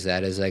categorize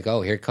that as like,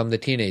 oh, here come the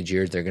teenage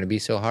years. They're going to be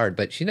so hard.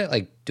 But she's not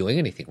like doing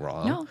anything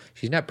wrong. No.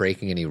 She's not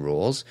breaking any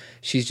rules.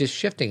 She's just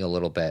shifting a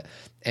little bit.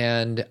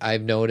 And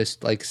I've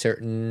noticed like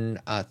certain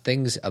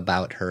things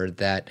about her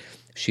that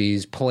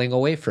she's pulling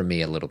away from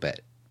me a little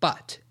bit.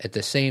 But at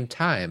the same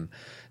time,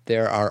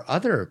 there are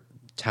other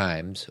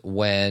times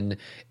when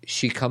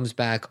she comes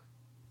back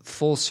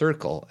full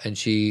circle and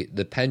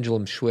the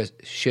pendulum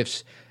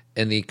shifts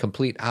in the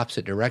complete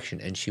opposite direction,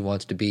 and she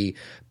wants to be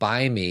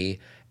by me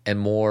and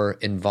more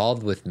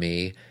involved with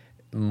me,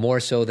 more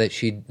so than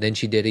she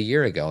did a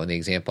year ago. And the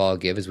example I'll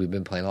give is we've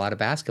been playing a lot of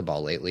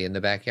basketball lately in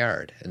the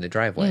backyard, in the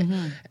driveway.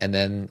 And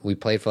then we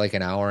played for like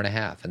an hour and a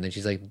half. And then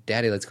she's like,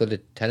 Daddy, let's go to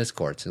tennis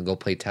courts and go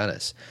play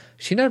tennis.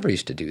 She never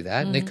used to do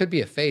that. And it could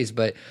be a phase,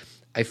 but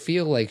I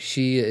feel like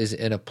she is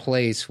in a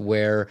place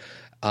where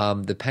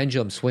the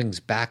pendulum swings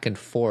back and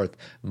forth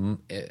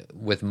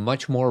with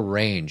much more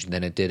range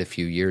than it did a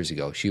few years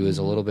ago. She was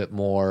a little bit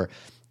more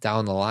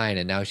down the line,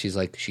 and now she's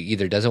like, she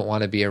either doesn't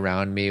want to be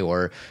around me,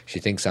 or she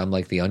thinks I'm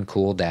like the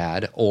uncool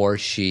dad, or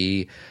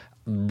she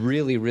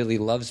really, really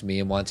loves me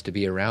and wants to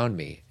be around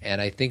me. And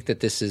I think that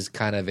this is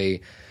kind of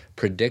a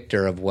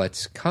predictor of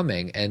what's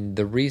coming. And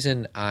the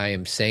reason I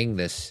am saying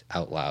this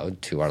out loud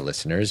to our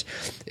listeners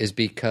is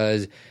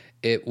because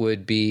it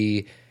would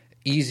be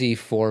easy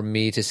for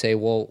me to say,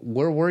 well,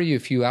 where were you a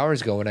few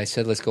hours ago when I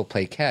said, let's go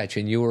play catch,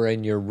 and you were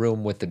in your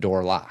room with the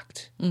door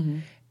locked?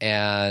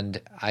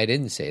 And I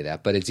didn't say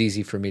that, but it's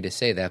easy for me to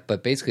say that.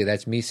 But basically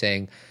that's me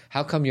saying,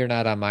 how come you're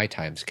not on my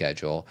time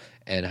schedule?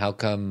 And how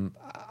come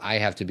I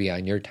have to be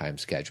on your time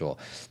schedule?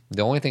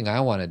 The only thing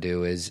I want to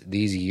do is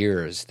these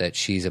years that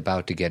she's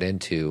about to get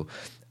into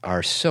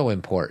are so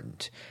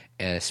important.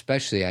 And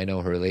especially, I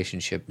know her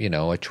relationship, a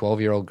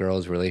 12-year-old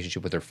girl's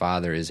relationship with her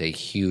father is a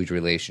huge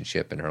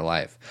relationship in her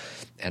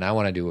life. And I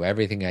want to do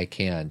everything I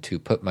can to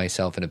put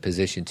myself in a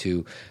position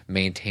to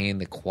maintain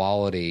the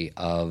quality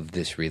of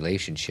this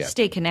relationship.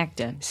 Stay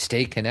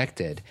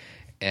connected.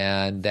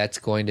 And that's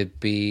going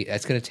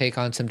to take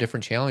on some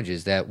different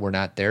challenges that were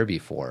not there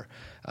before.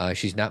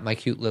 She's not my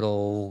cute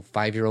little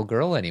 5-year-old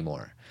girl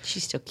anymore.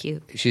 She's still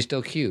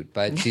cute,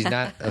 but she's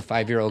not a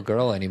 5-year-old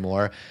girl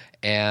anymore.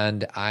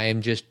 And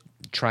I'm just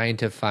trying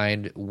to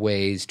find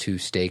ways to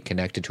stay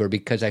connected to her,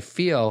 because I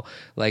feel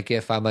like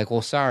if I'm like,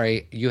 well,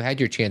 sorry, you had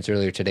your chance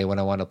earlier today when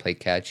I want to play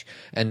catch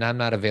and I'm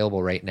not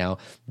available right now,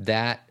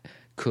 that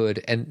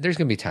could, and there's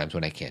going to be times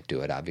when I can't do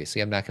it,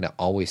 obviously. I'm not going to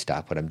always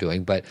stop what I'm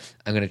doing, but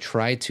I'm going to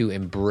try to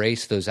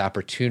embrace those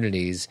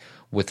opportunities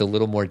with a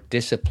little more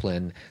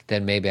discipline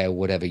than maybe I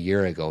would have a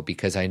year ago,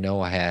 because I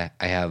know I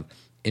have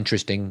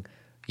interesting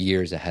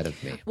years ahead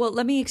of me. Well,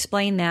 let me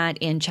explain that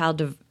in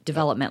child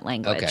development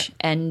language. Okay.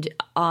 And,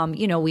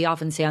 we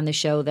often say on the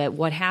show that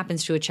what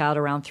happens to a child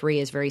around 3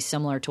 is very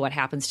similar to what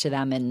happens to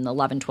them in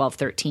 11, 12,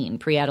 13,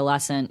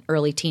 pre-adolescent,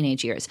 early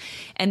teenage years.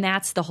 And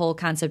that's the whole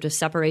concept of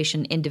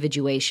separation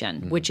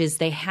individuation, which is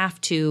they have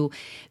to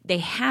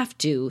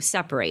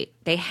separate.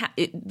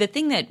 The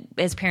thing that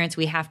as parents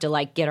we have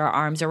to get our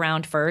arms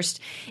around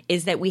first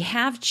is that we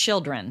have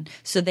children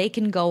so they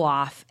can go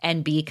off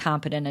and be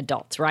competent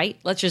adults, right?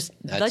 Let's just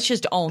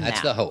own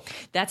that.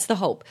 That's the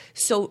hope.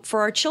 So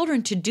for our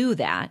children to do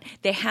that,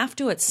 they have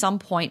to at some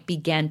point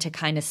begin to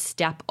kind of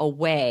step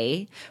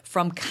away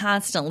from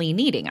constantly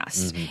needing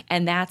us.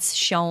 And that's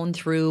shown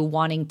through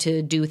wanting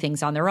to do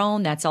things on their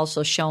own. That's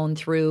also shown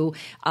through,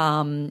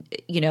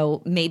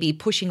 maybe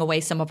pushing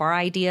away some of our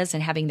ideas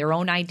and having their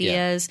own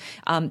ideas.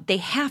 They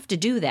have to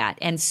do that.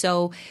 And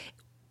so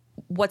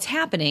what's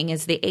happening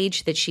is the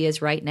age that she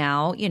is right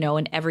now,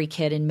 and every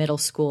kid in middle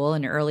school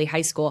and early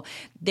high school,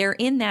 they're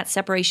in that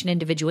separation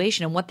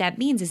individuation. And what that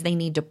means is they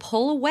need to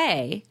pull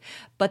away,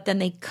 but then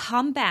they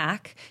come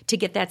back to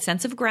get that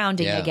sense of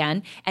grounding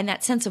again. And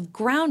that sense of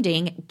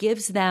grounding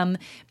gives them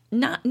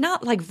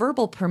not like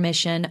verbal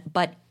permission,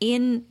 but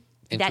in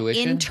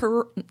Intuition?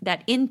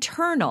 that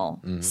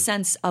internal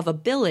sense of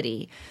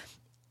ability,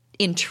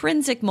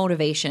 intrinsic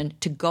motivation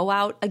to go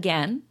out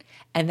again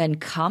and then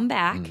come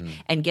back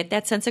and get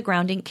that sense of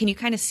grounding. Can you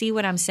kind of see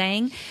what I'm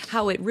saying?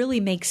 How it really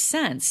makes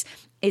sense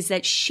is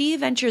that she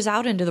ventures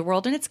out into the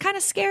world, and it's kind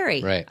of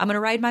scary. Right. I'm going to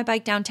ride my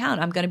bike downtown.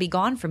 I'm going to be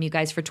gone from you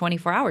guys for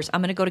 24 hours.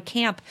 I'm going to go to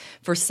camp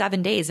for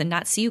 7 days and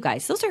not see you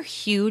guys. Those are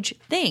huge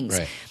things.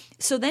 Right.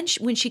 So then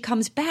when she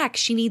comes back,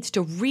 she needs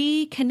to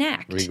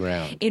reconnect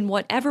Reground. in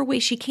whatever way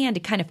she can to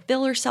kind of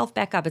fill herself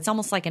back up. It's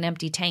almost like an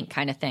empty tank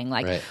kind of thing.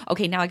 Like,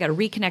 okay, now I got to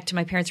reconnect to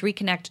my parents,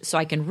 reconnect so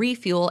I can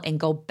refuel and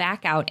go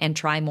back out and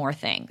try more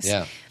things.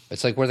 Yeah.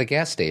 It's like we're the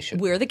gas station.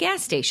 We're the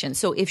gas station.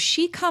 So if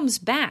she comes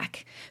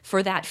back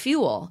for that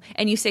fuel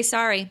and you say,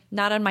 sorry,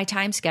 not on my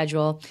time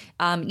schedule,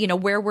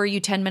 where were you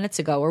 10 minutes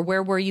ago? Or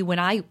where were you when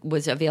I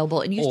was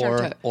available? And you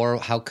or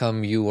how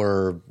come you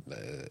were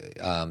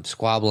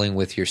squabbling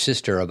with your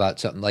sister about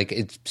something? Like,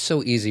 it's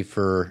so easy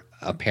for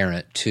a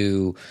parent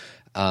to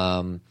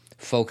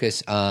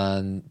focus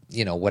on,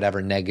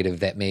 whatever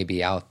negative that may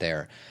be out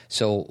there.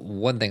 So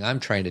one thing I'm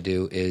trying to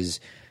do is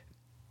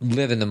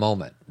live in the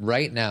moment.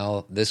 Right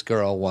now, this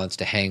girl wants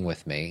to hang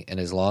with me, and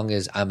as long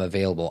as I'm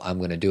available, I'm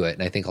going to do it.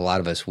 And I think a lot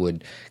of us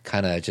would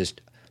kind of just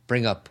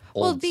bring up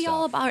old Well, it'd be stuff.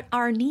 all about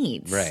our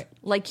needs. Right.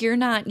 Like you're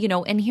not,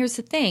 and here's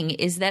the thing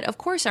is that, of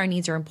course, our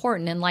needs are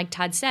important. And like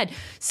Todd said,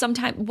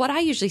 sometimes what I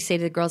usually say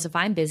to the girls if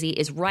I'm busy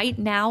is right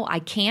now I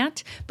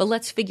can't, but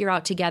let's figure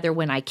out together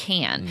when I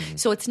can.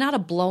 So it's not a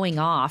blowing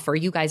off or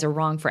you guys are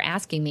wrong for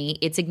asking me.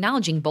 It's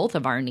acknowledging both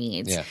of our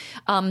needs. Yeah.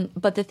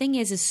 But the thing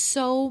is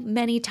so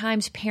many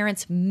times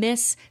parents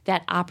miss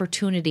that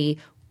opportunity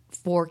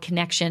for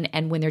connection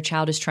and when their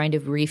child is trying to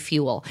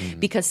refuel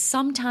because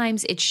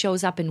sometimes it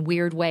shows up in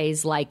weird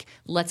ways like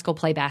let's go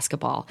play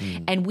basketball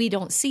and we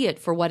don't see it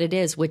for what it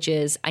is, which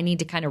is I need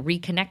to kind of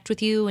reconnect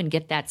with you and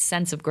get that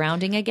sense of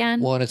grounding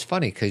again. Well, and it's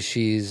funny because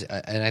she's,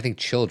 and I think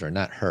children,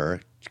 not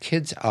her,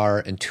 kids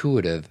are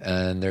intuitive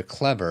and they're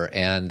clever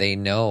and they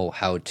know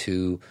how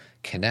to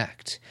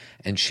connect.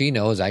 And she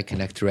knows I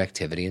connect through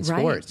activity and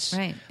sports.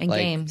 Right, and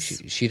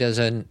games. She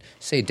doesn't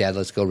say, Dad,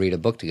 let's go read a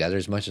book together.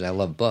 As much as I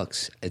love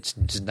books, it's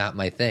just not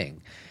my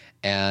thing.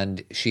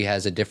 And she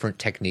has a different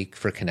technique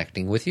for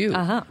connecting with you,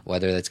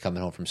 whether that's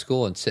coming home from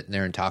school and sitting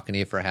there and talking to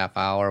you for a half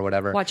hour or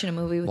whatever. Watching a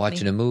movie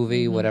with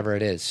me. Whatever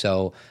it is.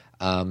 So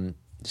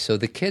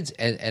the kids,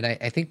 and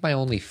I think my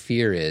only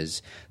fear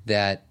is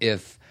that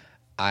if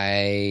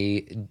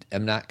I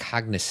am not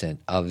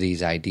cognizant of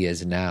these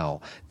ideas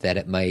now, that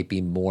it might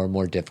be more and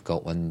more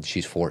difficult when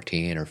she's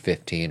 14 or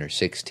 15 or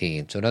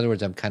 16. So in other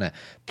words, I'm kind of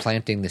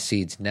planting the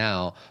seeds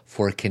now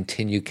for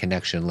continued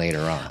connection later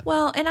on.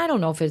 Well, and I don't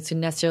know if it's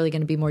necessarily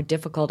going to be more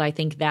difficult. I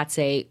think that's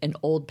an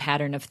old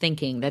pattern of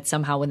thinking that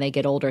somehow when they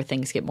get older,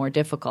 things get more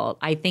difficult.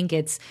 I think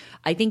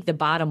the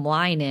bottom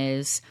line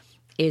is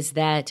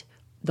that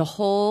the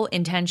whole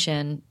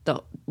intention,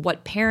 the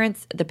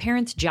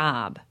parent's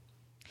job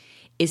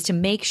is to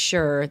make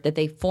sure that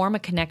they form a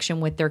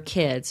connection with their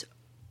kids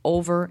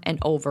over and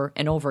over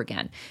and over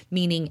again,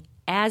 meaning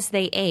as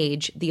they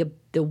age, the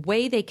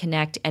way they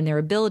connect and their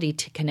ability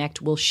to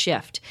connect will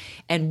shift.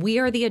 And we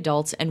are the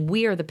adults and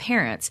we are the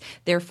parents.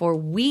 Therefore,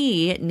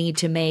 we need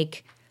to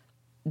make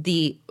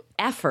the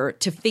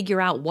effort to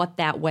figure out what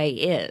that way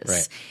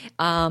is.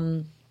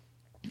 Right.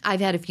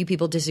 I've had a few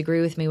people disagree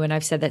with me when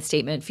I've said that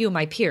statement. A few of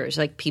my peers,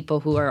 like people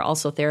who are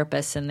also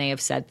therapists, and they have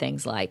said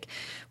things like,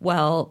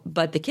 well,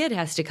 but the kid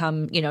has to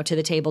come, to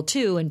the table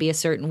too and be a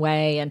certain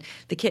way. And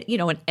the kid,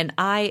 and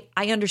I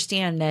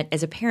understand that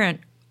as a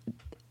parent,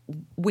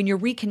 when you're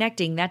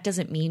reconnecting, that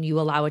doesn't mean you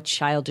allow a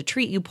child to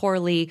treat you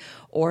poorly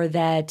or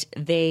that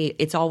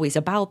it's always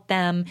about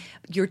them.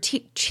 You're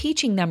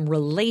teaching them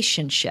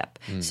relationship.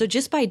 So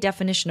just by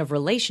definition of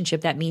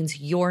relationship, that means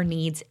your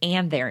needs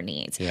and their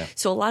needs. Yeah.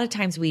 So a lot of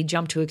times we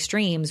jump to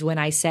extremes when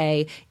I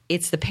say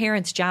it's the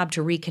parent's job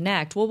to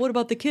reconnect. Well, what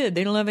about the kid?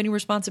 They don't have any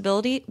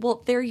responsibility.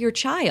 Well, they're your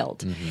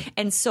child.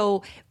 And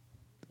so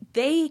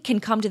they can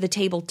come to the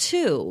table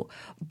too,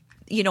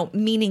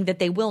 meaning that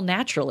they will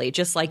naturally,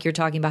 just like you're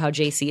talking about how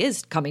JC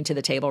is coming to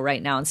the table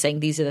right now and saying,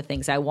 these are the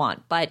things I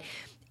want. But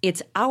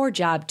it's our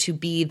job to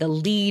be the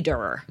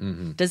leader.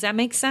 Does that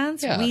make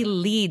sense? Yeah. We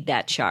lead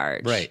that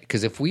charge. Right.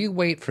 Because if we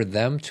wait for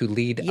them to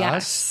lead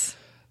us,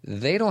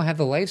 they don't have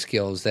the life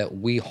skills that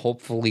we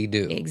hopefully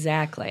do.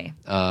 Exactly.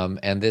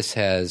 And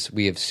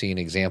we have seen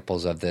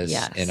examples of this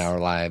in our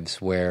lives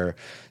where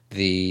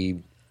the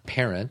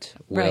parent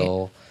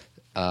will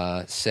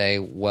say,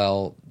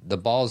 well, the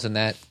ball's in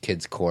that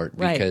kid's court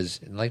because,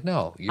 like,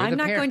 no, you're I'm the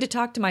not parent. going to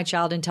talk to my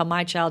child until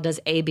my child does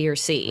A, B, or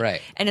C.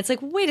 Right. And it's like,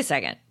 wait a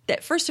second.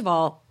 That first of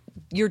all,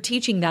 you're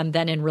teaching them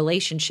then in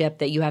relationship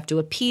that you have to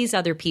appease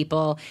other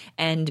people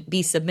and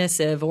be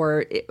submissive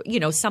or,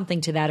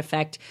 something to that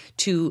effect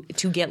to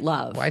get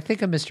love. Well, I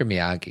think of Mr.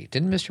 Miyagi.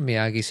 Didn't Mr.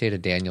 Miyagi say to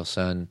Daniel's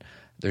son,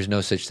 there's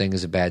no such thing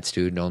as a bad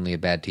student, only a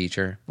bad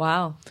teacher?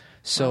 Wow.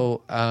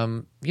 So,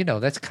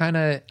 that's kind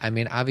of,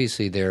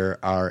 obviously there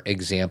are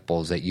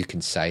examples that you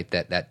can cite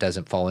that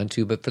doesn't fall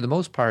into, but for the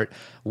most part,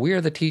 we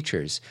are the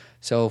teachers.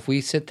 So if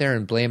we sit there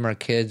and blame our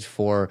kids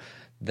for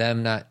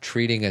them not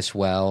treating us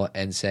well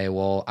and say,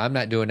 well, I'm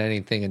not doing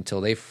anything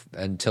until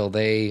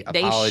they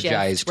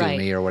apologize shift, to right.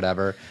 me or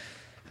whatever,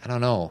 I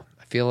don't know.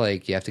 I feel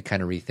like you have to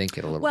kind of rethink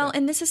it a little bit. Well,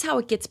 and this is how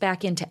it gets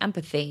back into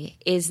empathy,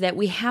 is that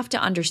we have to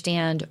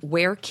understand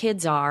where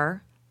kids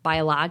are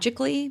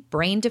biologically,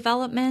 brain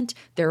development,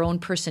 their own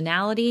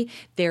personality,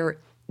 their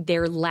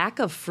lack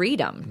of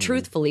freedom,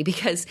 truthfully,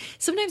 because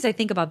sometimes I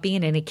think about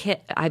being a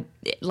kid,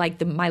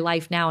 my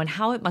life now and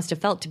how it must have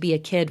felt to be a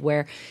kid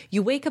where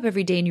you wake up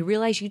every day and you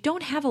realize you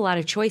don't have a lot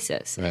of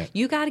choices. Right.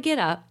 You got to get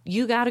up.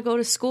 You got to go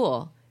to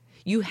school.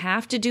 You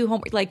have to do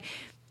homework. Like,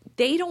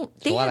 they don't.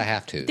 There's a lot of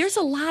have-tos. There's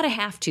a lot of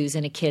have-tos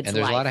in a kid's life. And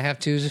there's a lot of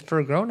have-tos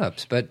for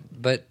grown-ups, but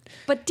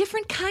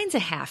different kinds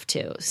of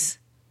have-tos.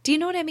 Do you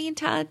know what I mean,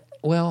 Todd?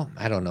 Well,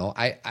 I don't know.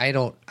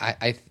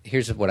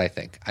 Here's what I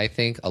think. I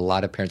think a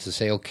lot of parents will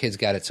say, oh, kids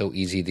got it so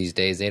easy these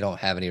days. They don't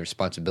have any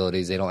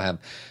responsibilities. And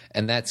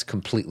that's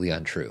completely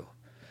untrue.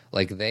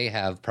 Like, they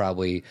have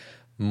probably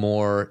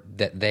more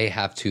that they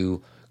have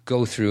to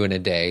go through in a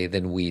day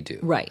than we do.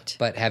 Right.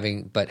 But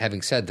having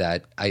said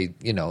that, I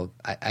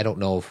don't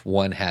know if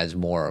one has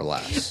more or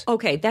less.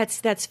 Okay,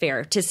 that's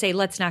fair to say.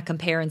 Let's not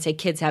compare and say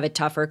kids have it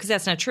tougher, because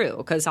that's not true.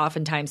 Because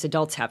oftentimes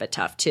adults have it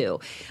tough too.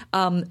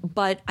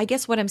 But I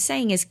guess what I'm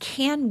saying is,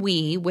 can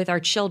we, with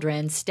our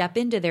children, step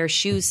into their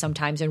shoes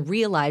sometimes and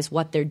realize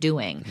what they're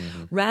doing,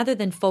 rather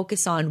than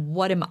focus on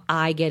what am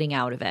I getting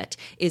out of it?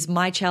 Is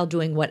my child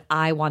doing what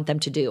I want them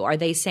to do? Are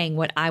they saying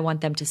what I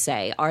want them to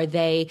say? Are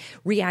they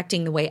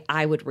reacting the way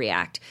I would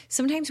react?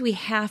 Sometimes we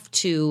have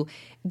to.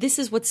 This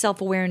is what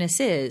self-awareness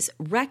is.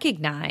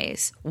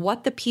 Recognize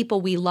what the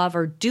people we love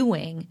are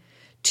doing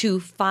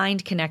to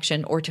find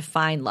connection or to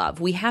find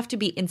love. We have to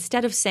be,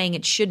 instead of saying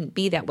it shouldn't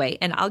be that way.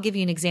 And I'll give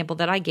you an example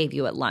that I gave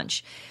you at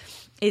lunch.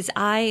 Is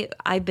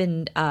I've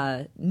been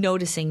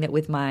noticing that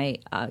with my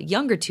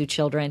younger two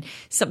children,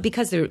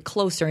 because they're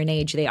closer in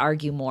age, they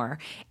argue more.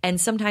 And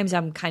sometimes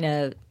I'm kind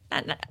of, I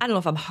don't know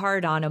if I'm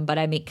hard on them, but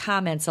I make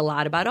comments a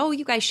lot about, oh,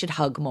 you guys should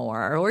hug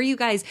more, or you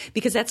guys,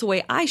 because that's the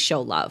way I show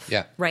love,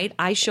 right?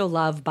 I show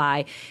love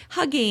by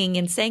hugging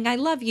and saying I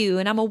love you,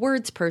 and I'm a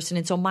words person,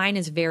 and so mine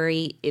is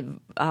very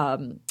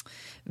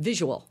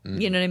visual,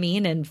 you know what I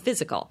mean, and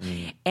physical.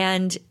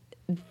 And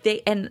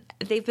they've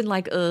been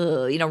like,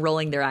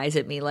 rolling their eyes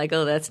at me like,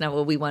 oh, that's not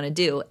what we want to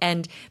do.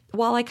 And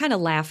while I kind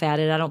of laugh at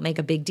it, I don't make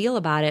a big deal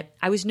about it.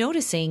 I was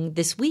noticing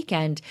this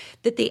weekend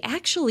that they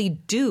actually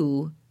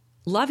do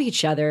love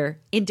each other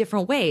in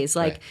different ways.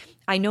 Like, right.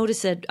 I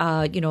noticed that,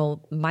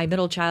 my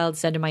middle child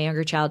said to my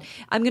younger child,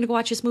 I'm going to go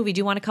watch this movie. Do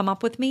you want to come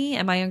up with me?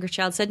 And my younger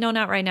child said, no,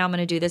 not right now. I'm going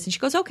to do this. And she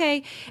goes,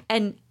 okay.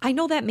 And I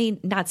know that may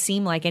not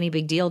seem like any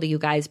big deal to you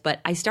guys, but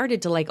I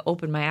started to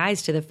open my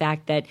eyes to the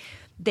fact that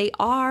they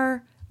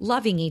are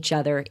loving each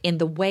other in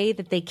the way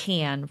that they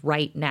can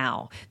right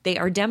now. They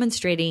are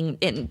demonstrating,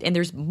 and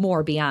there's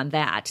more beyond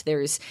that.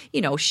 There's,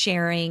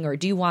 sharing, or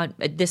do you want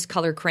this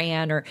color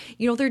crayon, or,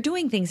 they're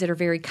doing things that are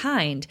very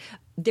kind.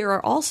 There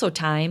are also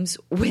times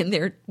when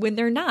they're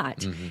not.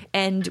 Mm-hmm.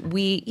 And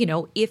we,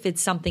 if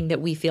it's something that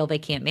we feel they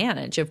can't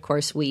manage, of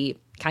course we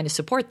kind of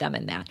support them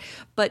in that.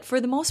 But for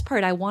the most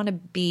part, I want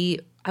to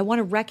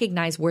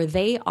recognize where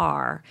they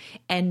are,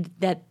 and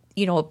that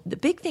the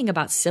big thing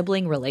about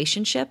sibling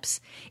relationships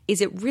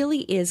is it really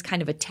is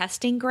kind of a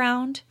testing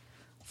ground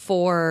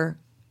for,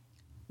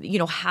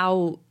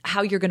 how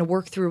you're going to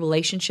work through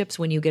relationships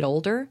when you get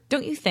older.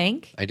 Don't you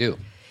think? I do.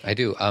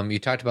 You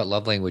talked about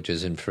love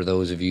languages, and for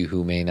those of you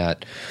who may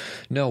not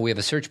know, we have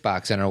a search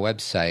box on our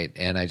website,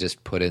 and I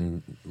just put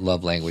in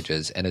love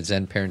languages, and it's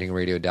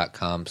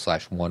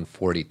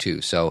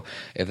zenparentingradio.com/142. So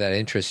if that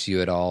interests you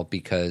at all,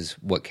 because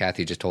what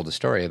Cathy just told a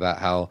story about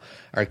how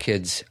our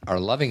kids are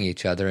loving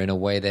each other in a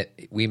way that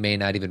we may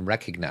not even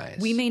recognize.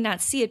 We may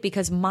not see it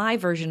because my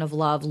version of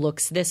love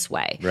looks this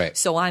way. Right.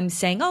 So I'm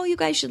saying, oh, you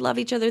guys should love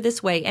each other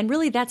this way. And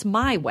really, that's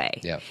my way.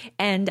 Yeah.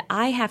 And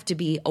I have to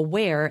be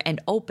aware and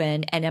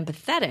open and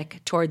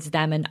empathetic towards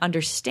them and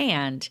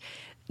understand,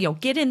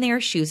 get in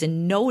their shoes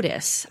and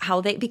notice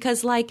how they,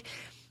 because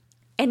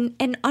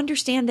and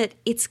understand that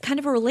it's kind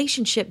of a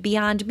relationship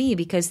beyond me,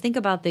 because think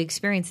about the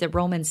experience that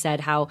Roman said,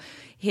 how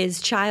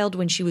his child,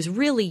 when she was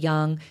really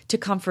young, to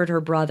comfort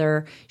her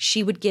brother,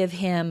 she would give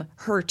him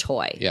her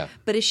toy. Yeah.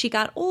 But as she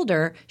got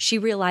older, she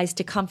realized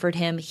to comfort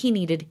him, he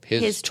needed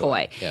his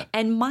toy. Yeah.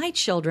 And my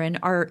children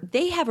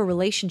they have a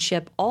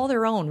relationship all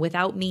their own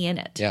without me in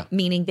it. Yeah.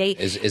 Meaning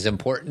as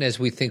important as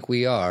we think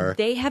we are.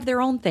 They have their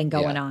own thing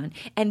going Yeah. on,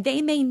 and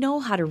they may know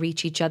how to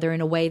reach each other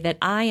in a way that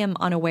I am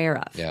unaware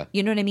of. Yeah.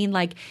 You know what I mean?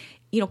 Like,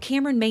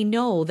 Cameron may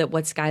know that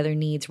what Skylar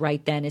needs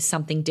right then is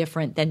something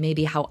different than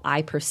maybe how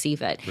I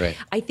perceive it. Right.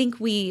 I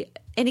think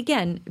and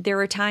again, there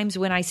are times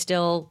when I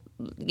still,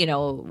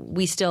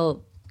 we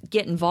still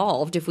get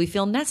involved if we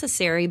feel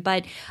necessary,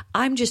 but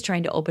I'm just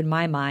trying to open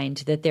my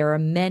mind that there are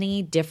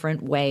many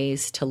different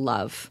ways to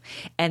love,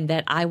 and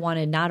that I want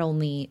to not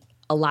only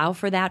allow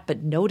for that,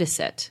 but notice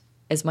it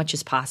as much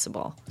as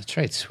possible. That's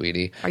right,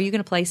 sweetie. Are you going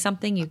to play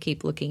something? You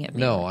keep looking at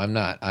me. No, I'm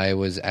not. I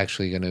was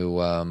actually going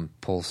to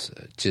pull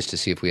just to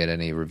see if we had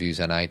any reviews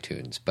on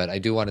iTunes. But I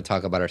do want to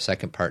talk about our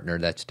second partner.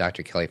 That's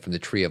Dr. Kelly from the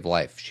Tree of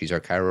Life. She's our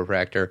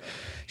chiropractor.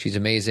 She's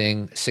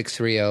amazing.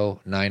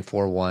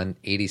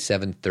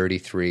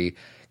 630-941-8733,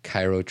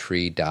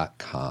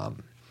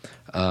 chirotree.com.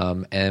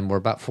 And we're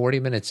about 40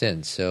 minutes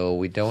in, so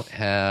we don't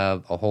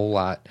have a whole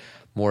lot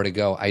more to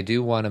go. I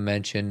do want to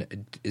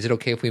mention, is it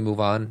okay if we move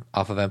on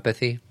off of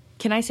empathy?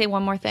 Can I say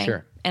one more thing?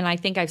 Sure. And I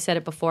think I've said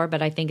it before,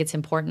 but I think it's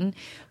important.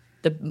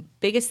 The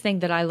biggest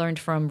thing that I learned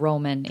from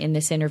Roman in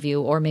this interview,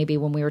 or maybe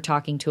when we were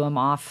talking to him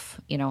off,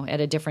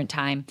 at a different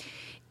time,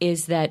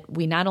 is that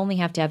we not only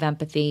have to have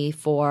empathy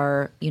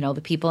for,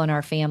 the people in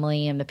our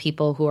family and the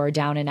people who are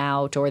down and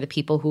out, or the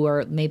people who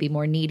are maybe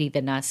more needy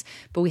than us,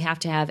 but we have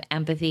to have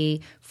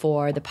empathy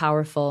for the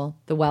powerful,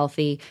 the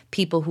wealthy,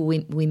 people who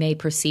we may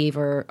perceive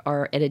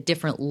are at a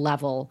different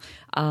level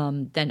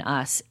than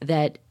us,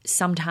 that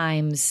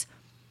sometimes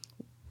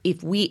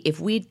if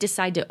we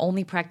decide to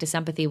only practice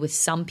empathy with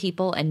some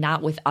people and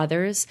not with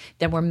others,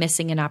 then we're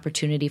missing an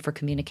opportunity for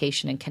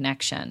communication and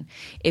connection.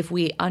 If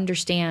we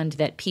understand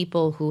that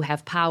people who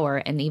have power,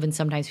 and even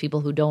sometimes people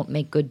who don't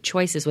make good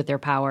choices with their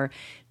power,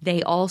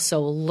 they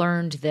also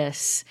learned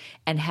this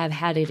and have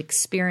had an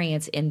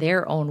experience in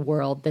their own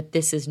world that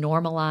this is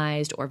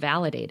normalized or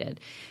validated,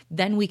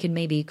 then we can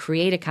maybe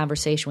create a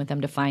conversation with them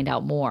to find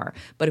out more.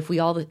 But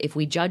if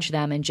we judge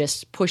them and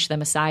just push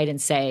them aside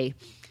and say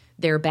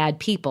they're bad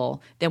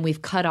people, then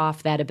we've cut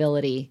off that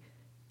ability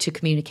to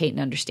communicate and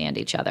understand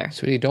each other.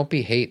 Sweetie, don't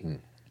be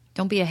hating.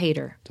 Don't be a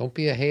hater. Don't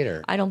be a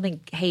hater. I don't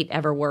think hate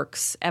ever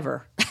works,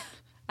 ever.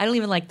 I don't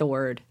even like the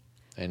word.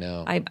 I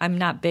know. I'm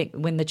not big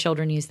when the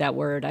children use that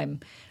word.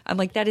 I'm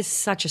like, that is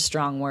such a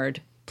strong word.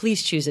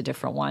 Please choose a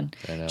different one.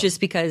 I know. Just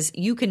because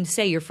you can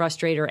say you're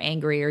frustrated or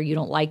angry or you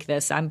don't like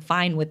this, I'm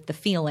fine with the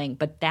feeling.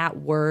 But that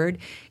word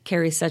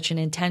carries such an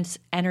intense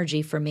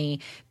energy for me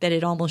that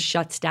it almost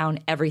shuts down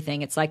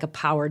everything. It's like a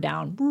power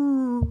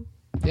down.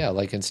 Yeah,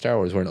 like in Star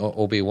Wars when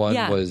Obi-Wan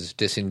was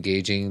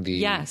disengaging the...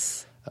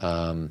 Yes.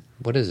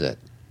 What is it?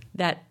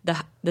 That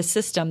the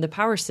system, the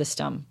power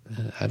system.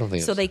 I don't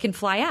think so they can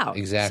fly out.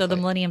 Exactly. So the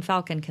Millennium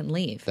Falcon can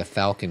leave. The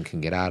Falcon can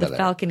get out of there. The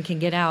Falcon can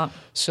get out.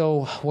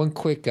 So one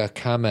quick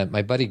comment.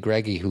 My buddy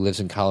Greggy, who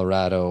lives in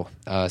Colorado,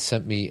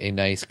 sent me a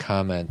nice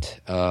comment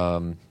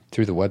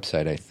through the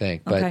website, I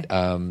think. But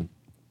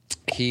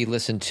he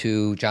listened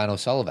to John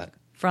O'Sullivan.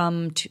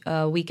 From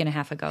a week and a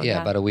half ago.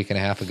 Yeah, about a week and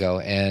a half ago.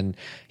 And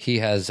he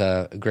has,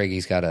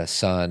 Greggy's got a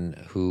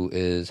son who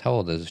is, how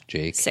old is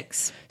Jake?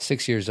 6.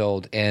 6 years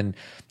old. And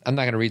I'm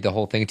not going to read the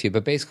whole thing to you,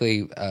 but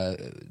basically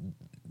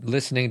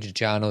listening to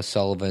John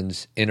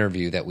O'Sullivan's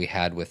interview that we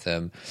had with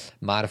him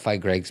modified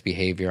Greg's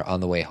behavior on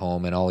the way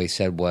home. And all he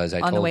said was,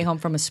 on the way home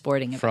from a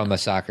sporting event. From a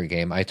soccer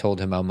game. I told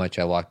him how much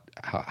I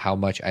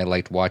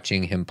liked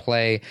watching him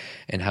play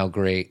and how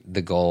great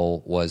the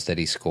goal was that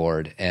he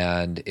scored.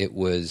 And it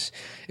would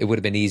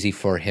have been easy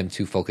for him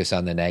to focus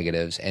on the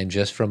negatives. And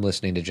just from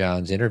listening to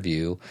John's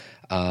interview,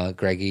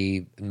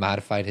 Greggy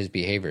modified his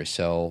behavior.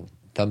 So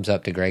thumbs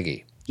up to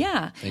Greggy.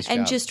 Yeah. Nice and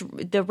job. just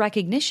the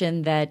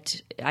recognition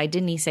that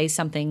didn't he say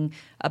something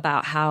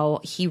about how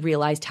he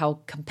realized how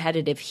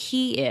competitive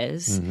he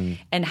is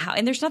and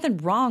there's nothing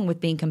wrong with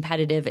being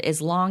competitive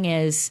as long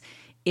as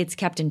it's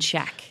kept in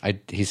check.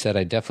 He said,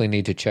 I definitely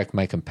need to check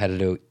my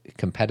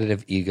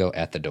competitive ego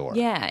at the door.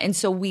 Yeah. And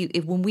so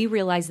when we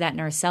realize that in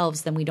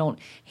ourselves, then we don't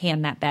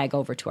hand that bag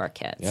over to our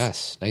kids.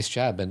 Yes. Nice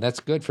job. And that's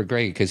good for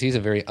Greg because he's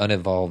a very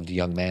unevolved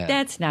young man.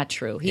 That's not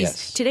true.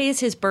 Yes. Today is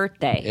his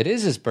birthday. It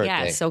is his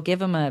birthday. Yeah. So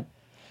give him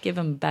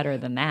better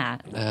than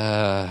that.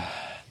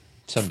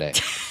 Someday.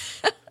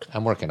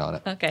 I'm working on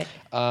it. Okay.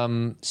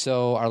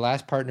 So our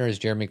last partner is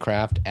Jeremy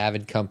Kraft,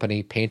 Avid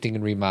Company, painting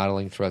and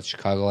remodeling throughout the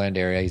Chicagoland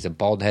area. He's a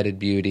bald-headed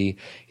beauty.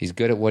 He's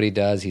good at what he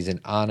does. He's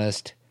an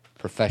honest,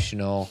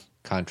 professional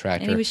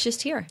contractor. And he was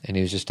just here. And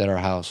he was just at our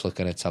house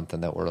looking at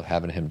something that we're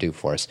having him do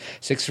for us.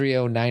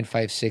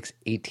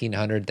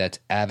 630-956-1800. That's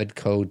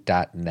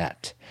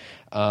avidco.net.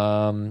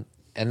 And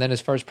then as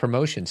far as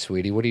promotion,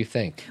 sweetie, what do you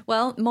think?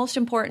 Well, most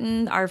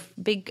important, our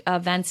big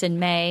events in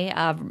May.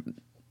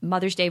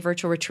 Mother's Day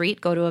virtual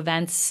retreat, go to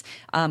events,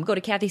 go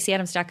to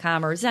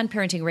cathycadams.com or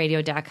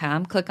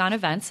zenparentingradio.com, click on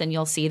events, and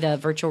you'll see the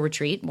virtual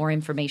retreat, more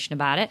information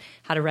about it,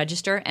 how to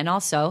register, and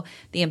also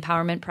the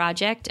Empowerment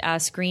Project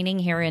screening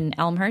here in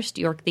Elmhurst,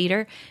 York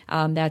Theater.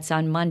 That's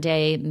on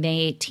Monday,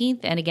 May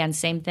 18th. And again,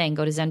 same thing,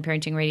 go to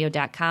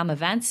zenparentingradio.com,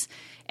 events,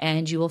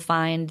 and you will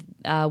find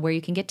where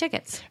you can get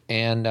tickets.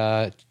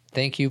 And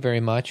thank you very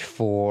much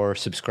for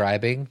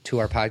subscribing to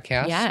our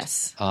podcast.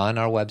 Yes. On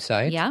our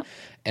website. Yeah.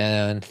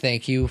 And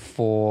thank you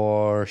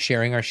for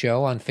sharing our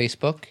show on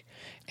Facebook.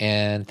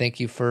 And thank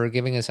you for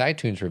giving us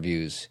iTunes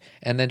reviews.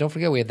 And then don't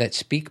forget, we have that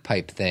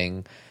SpeakPipe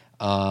thing,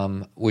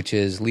 which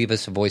is leave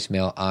us a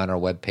voicemail on our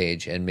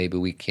webpage, and maybe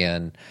we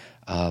can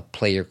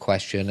play your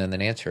question and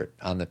then answer it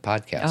on the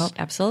podcast. Oh,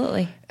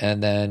 absolutely.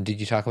 And then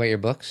did you talk about your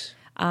books?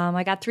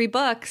 I got 3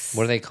 books.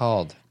 What are they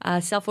called?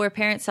 Self-Aware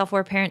Parent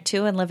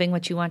 2, and Living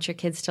What You Want Your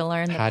Kids to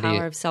Learn, the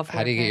power of self-aware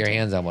How do you get your parenting.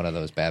 hands on one of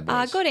those bad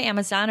boys? Go to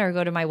Amazon or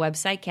go to my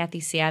website,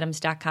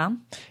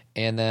 cathycadams.com.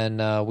 And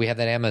then we have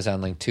that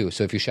Amazon link too.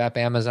 So if you shop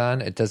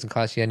Amazon, it doesn't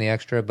cost you any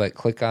extra, but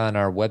click on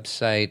our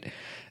website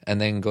and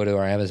then go to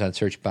our Amazon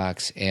search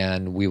box,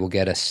 and we will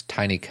get a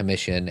tiny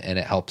commission, and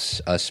it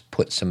helps us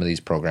put some of these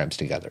programs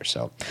together.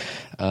 So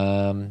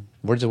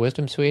words of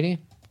wisdom, sweetie?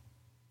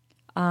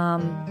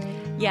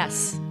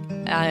 Yes.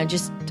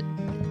 Just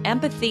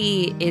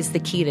empathy is the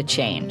key to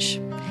change.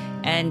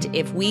 And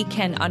if we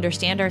can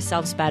understand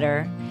ourselves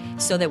better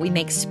so that we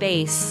make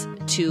space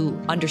to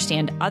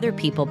understand other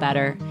people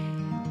better,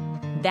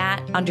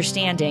 that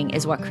understanding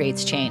is what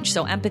creates change.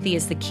 So empathy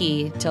is the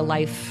key to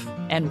life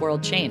and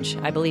world change.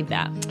 I believe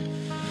that.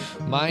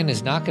 Mine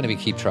is not going to be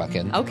keep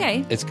trucking.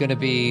 Okay. It's going to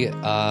be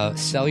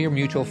sell your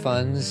mutual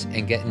funds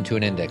and get into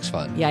an index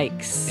fund.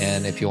 Yikes.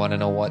 And if you want to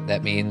know what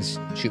that means,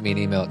 shoot me an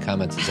email at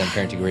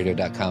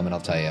comments@zenparentingradio.com and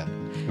I'll tell you.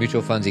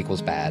 Mutual funds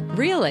equals bad.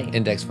 Really?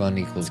 Index fund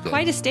equals good.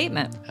 Quite a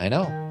statement. I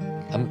know.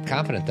 I'm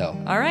confident, though.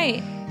 All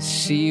right.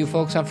 See you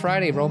folks on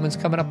Friday. Roman's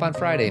coming up on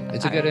Friday.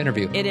 It's a good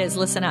interview. It is.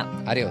 Listen up.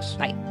 Adios.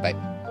 Bye.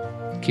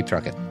 Bye. Keep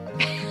trucking.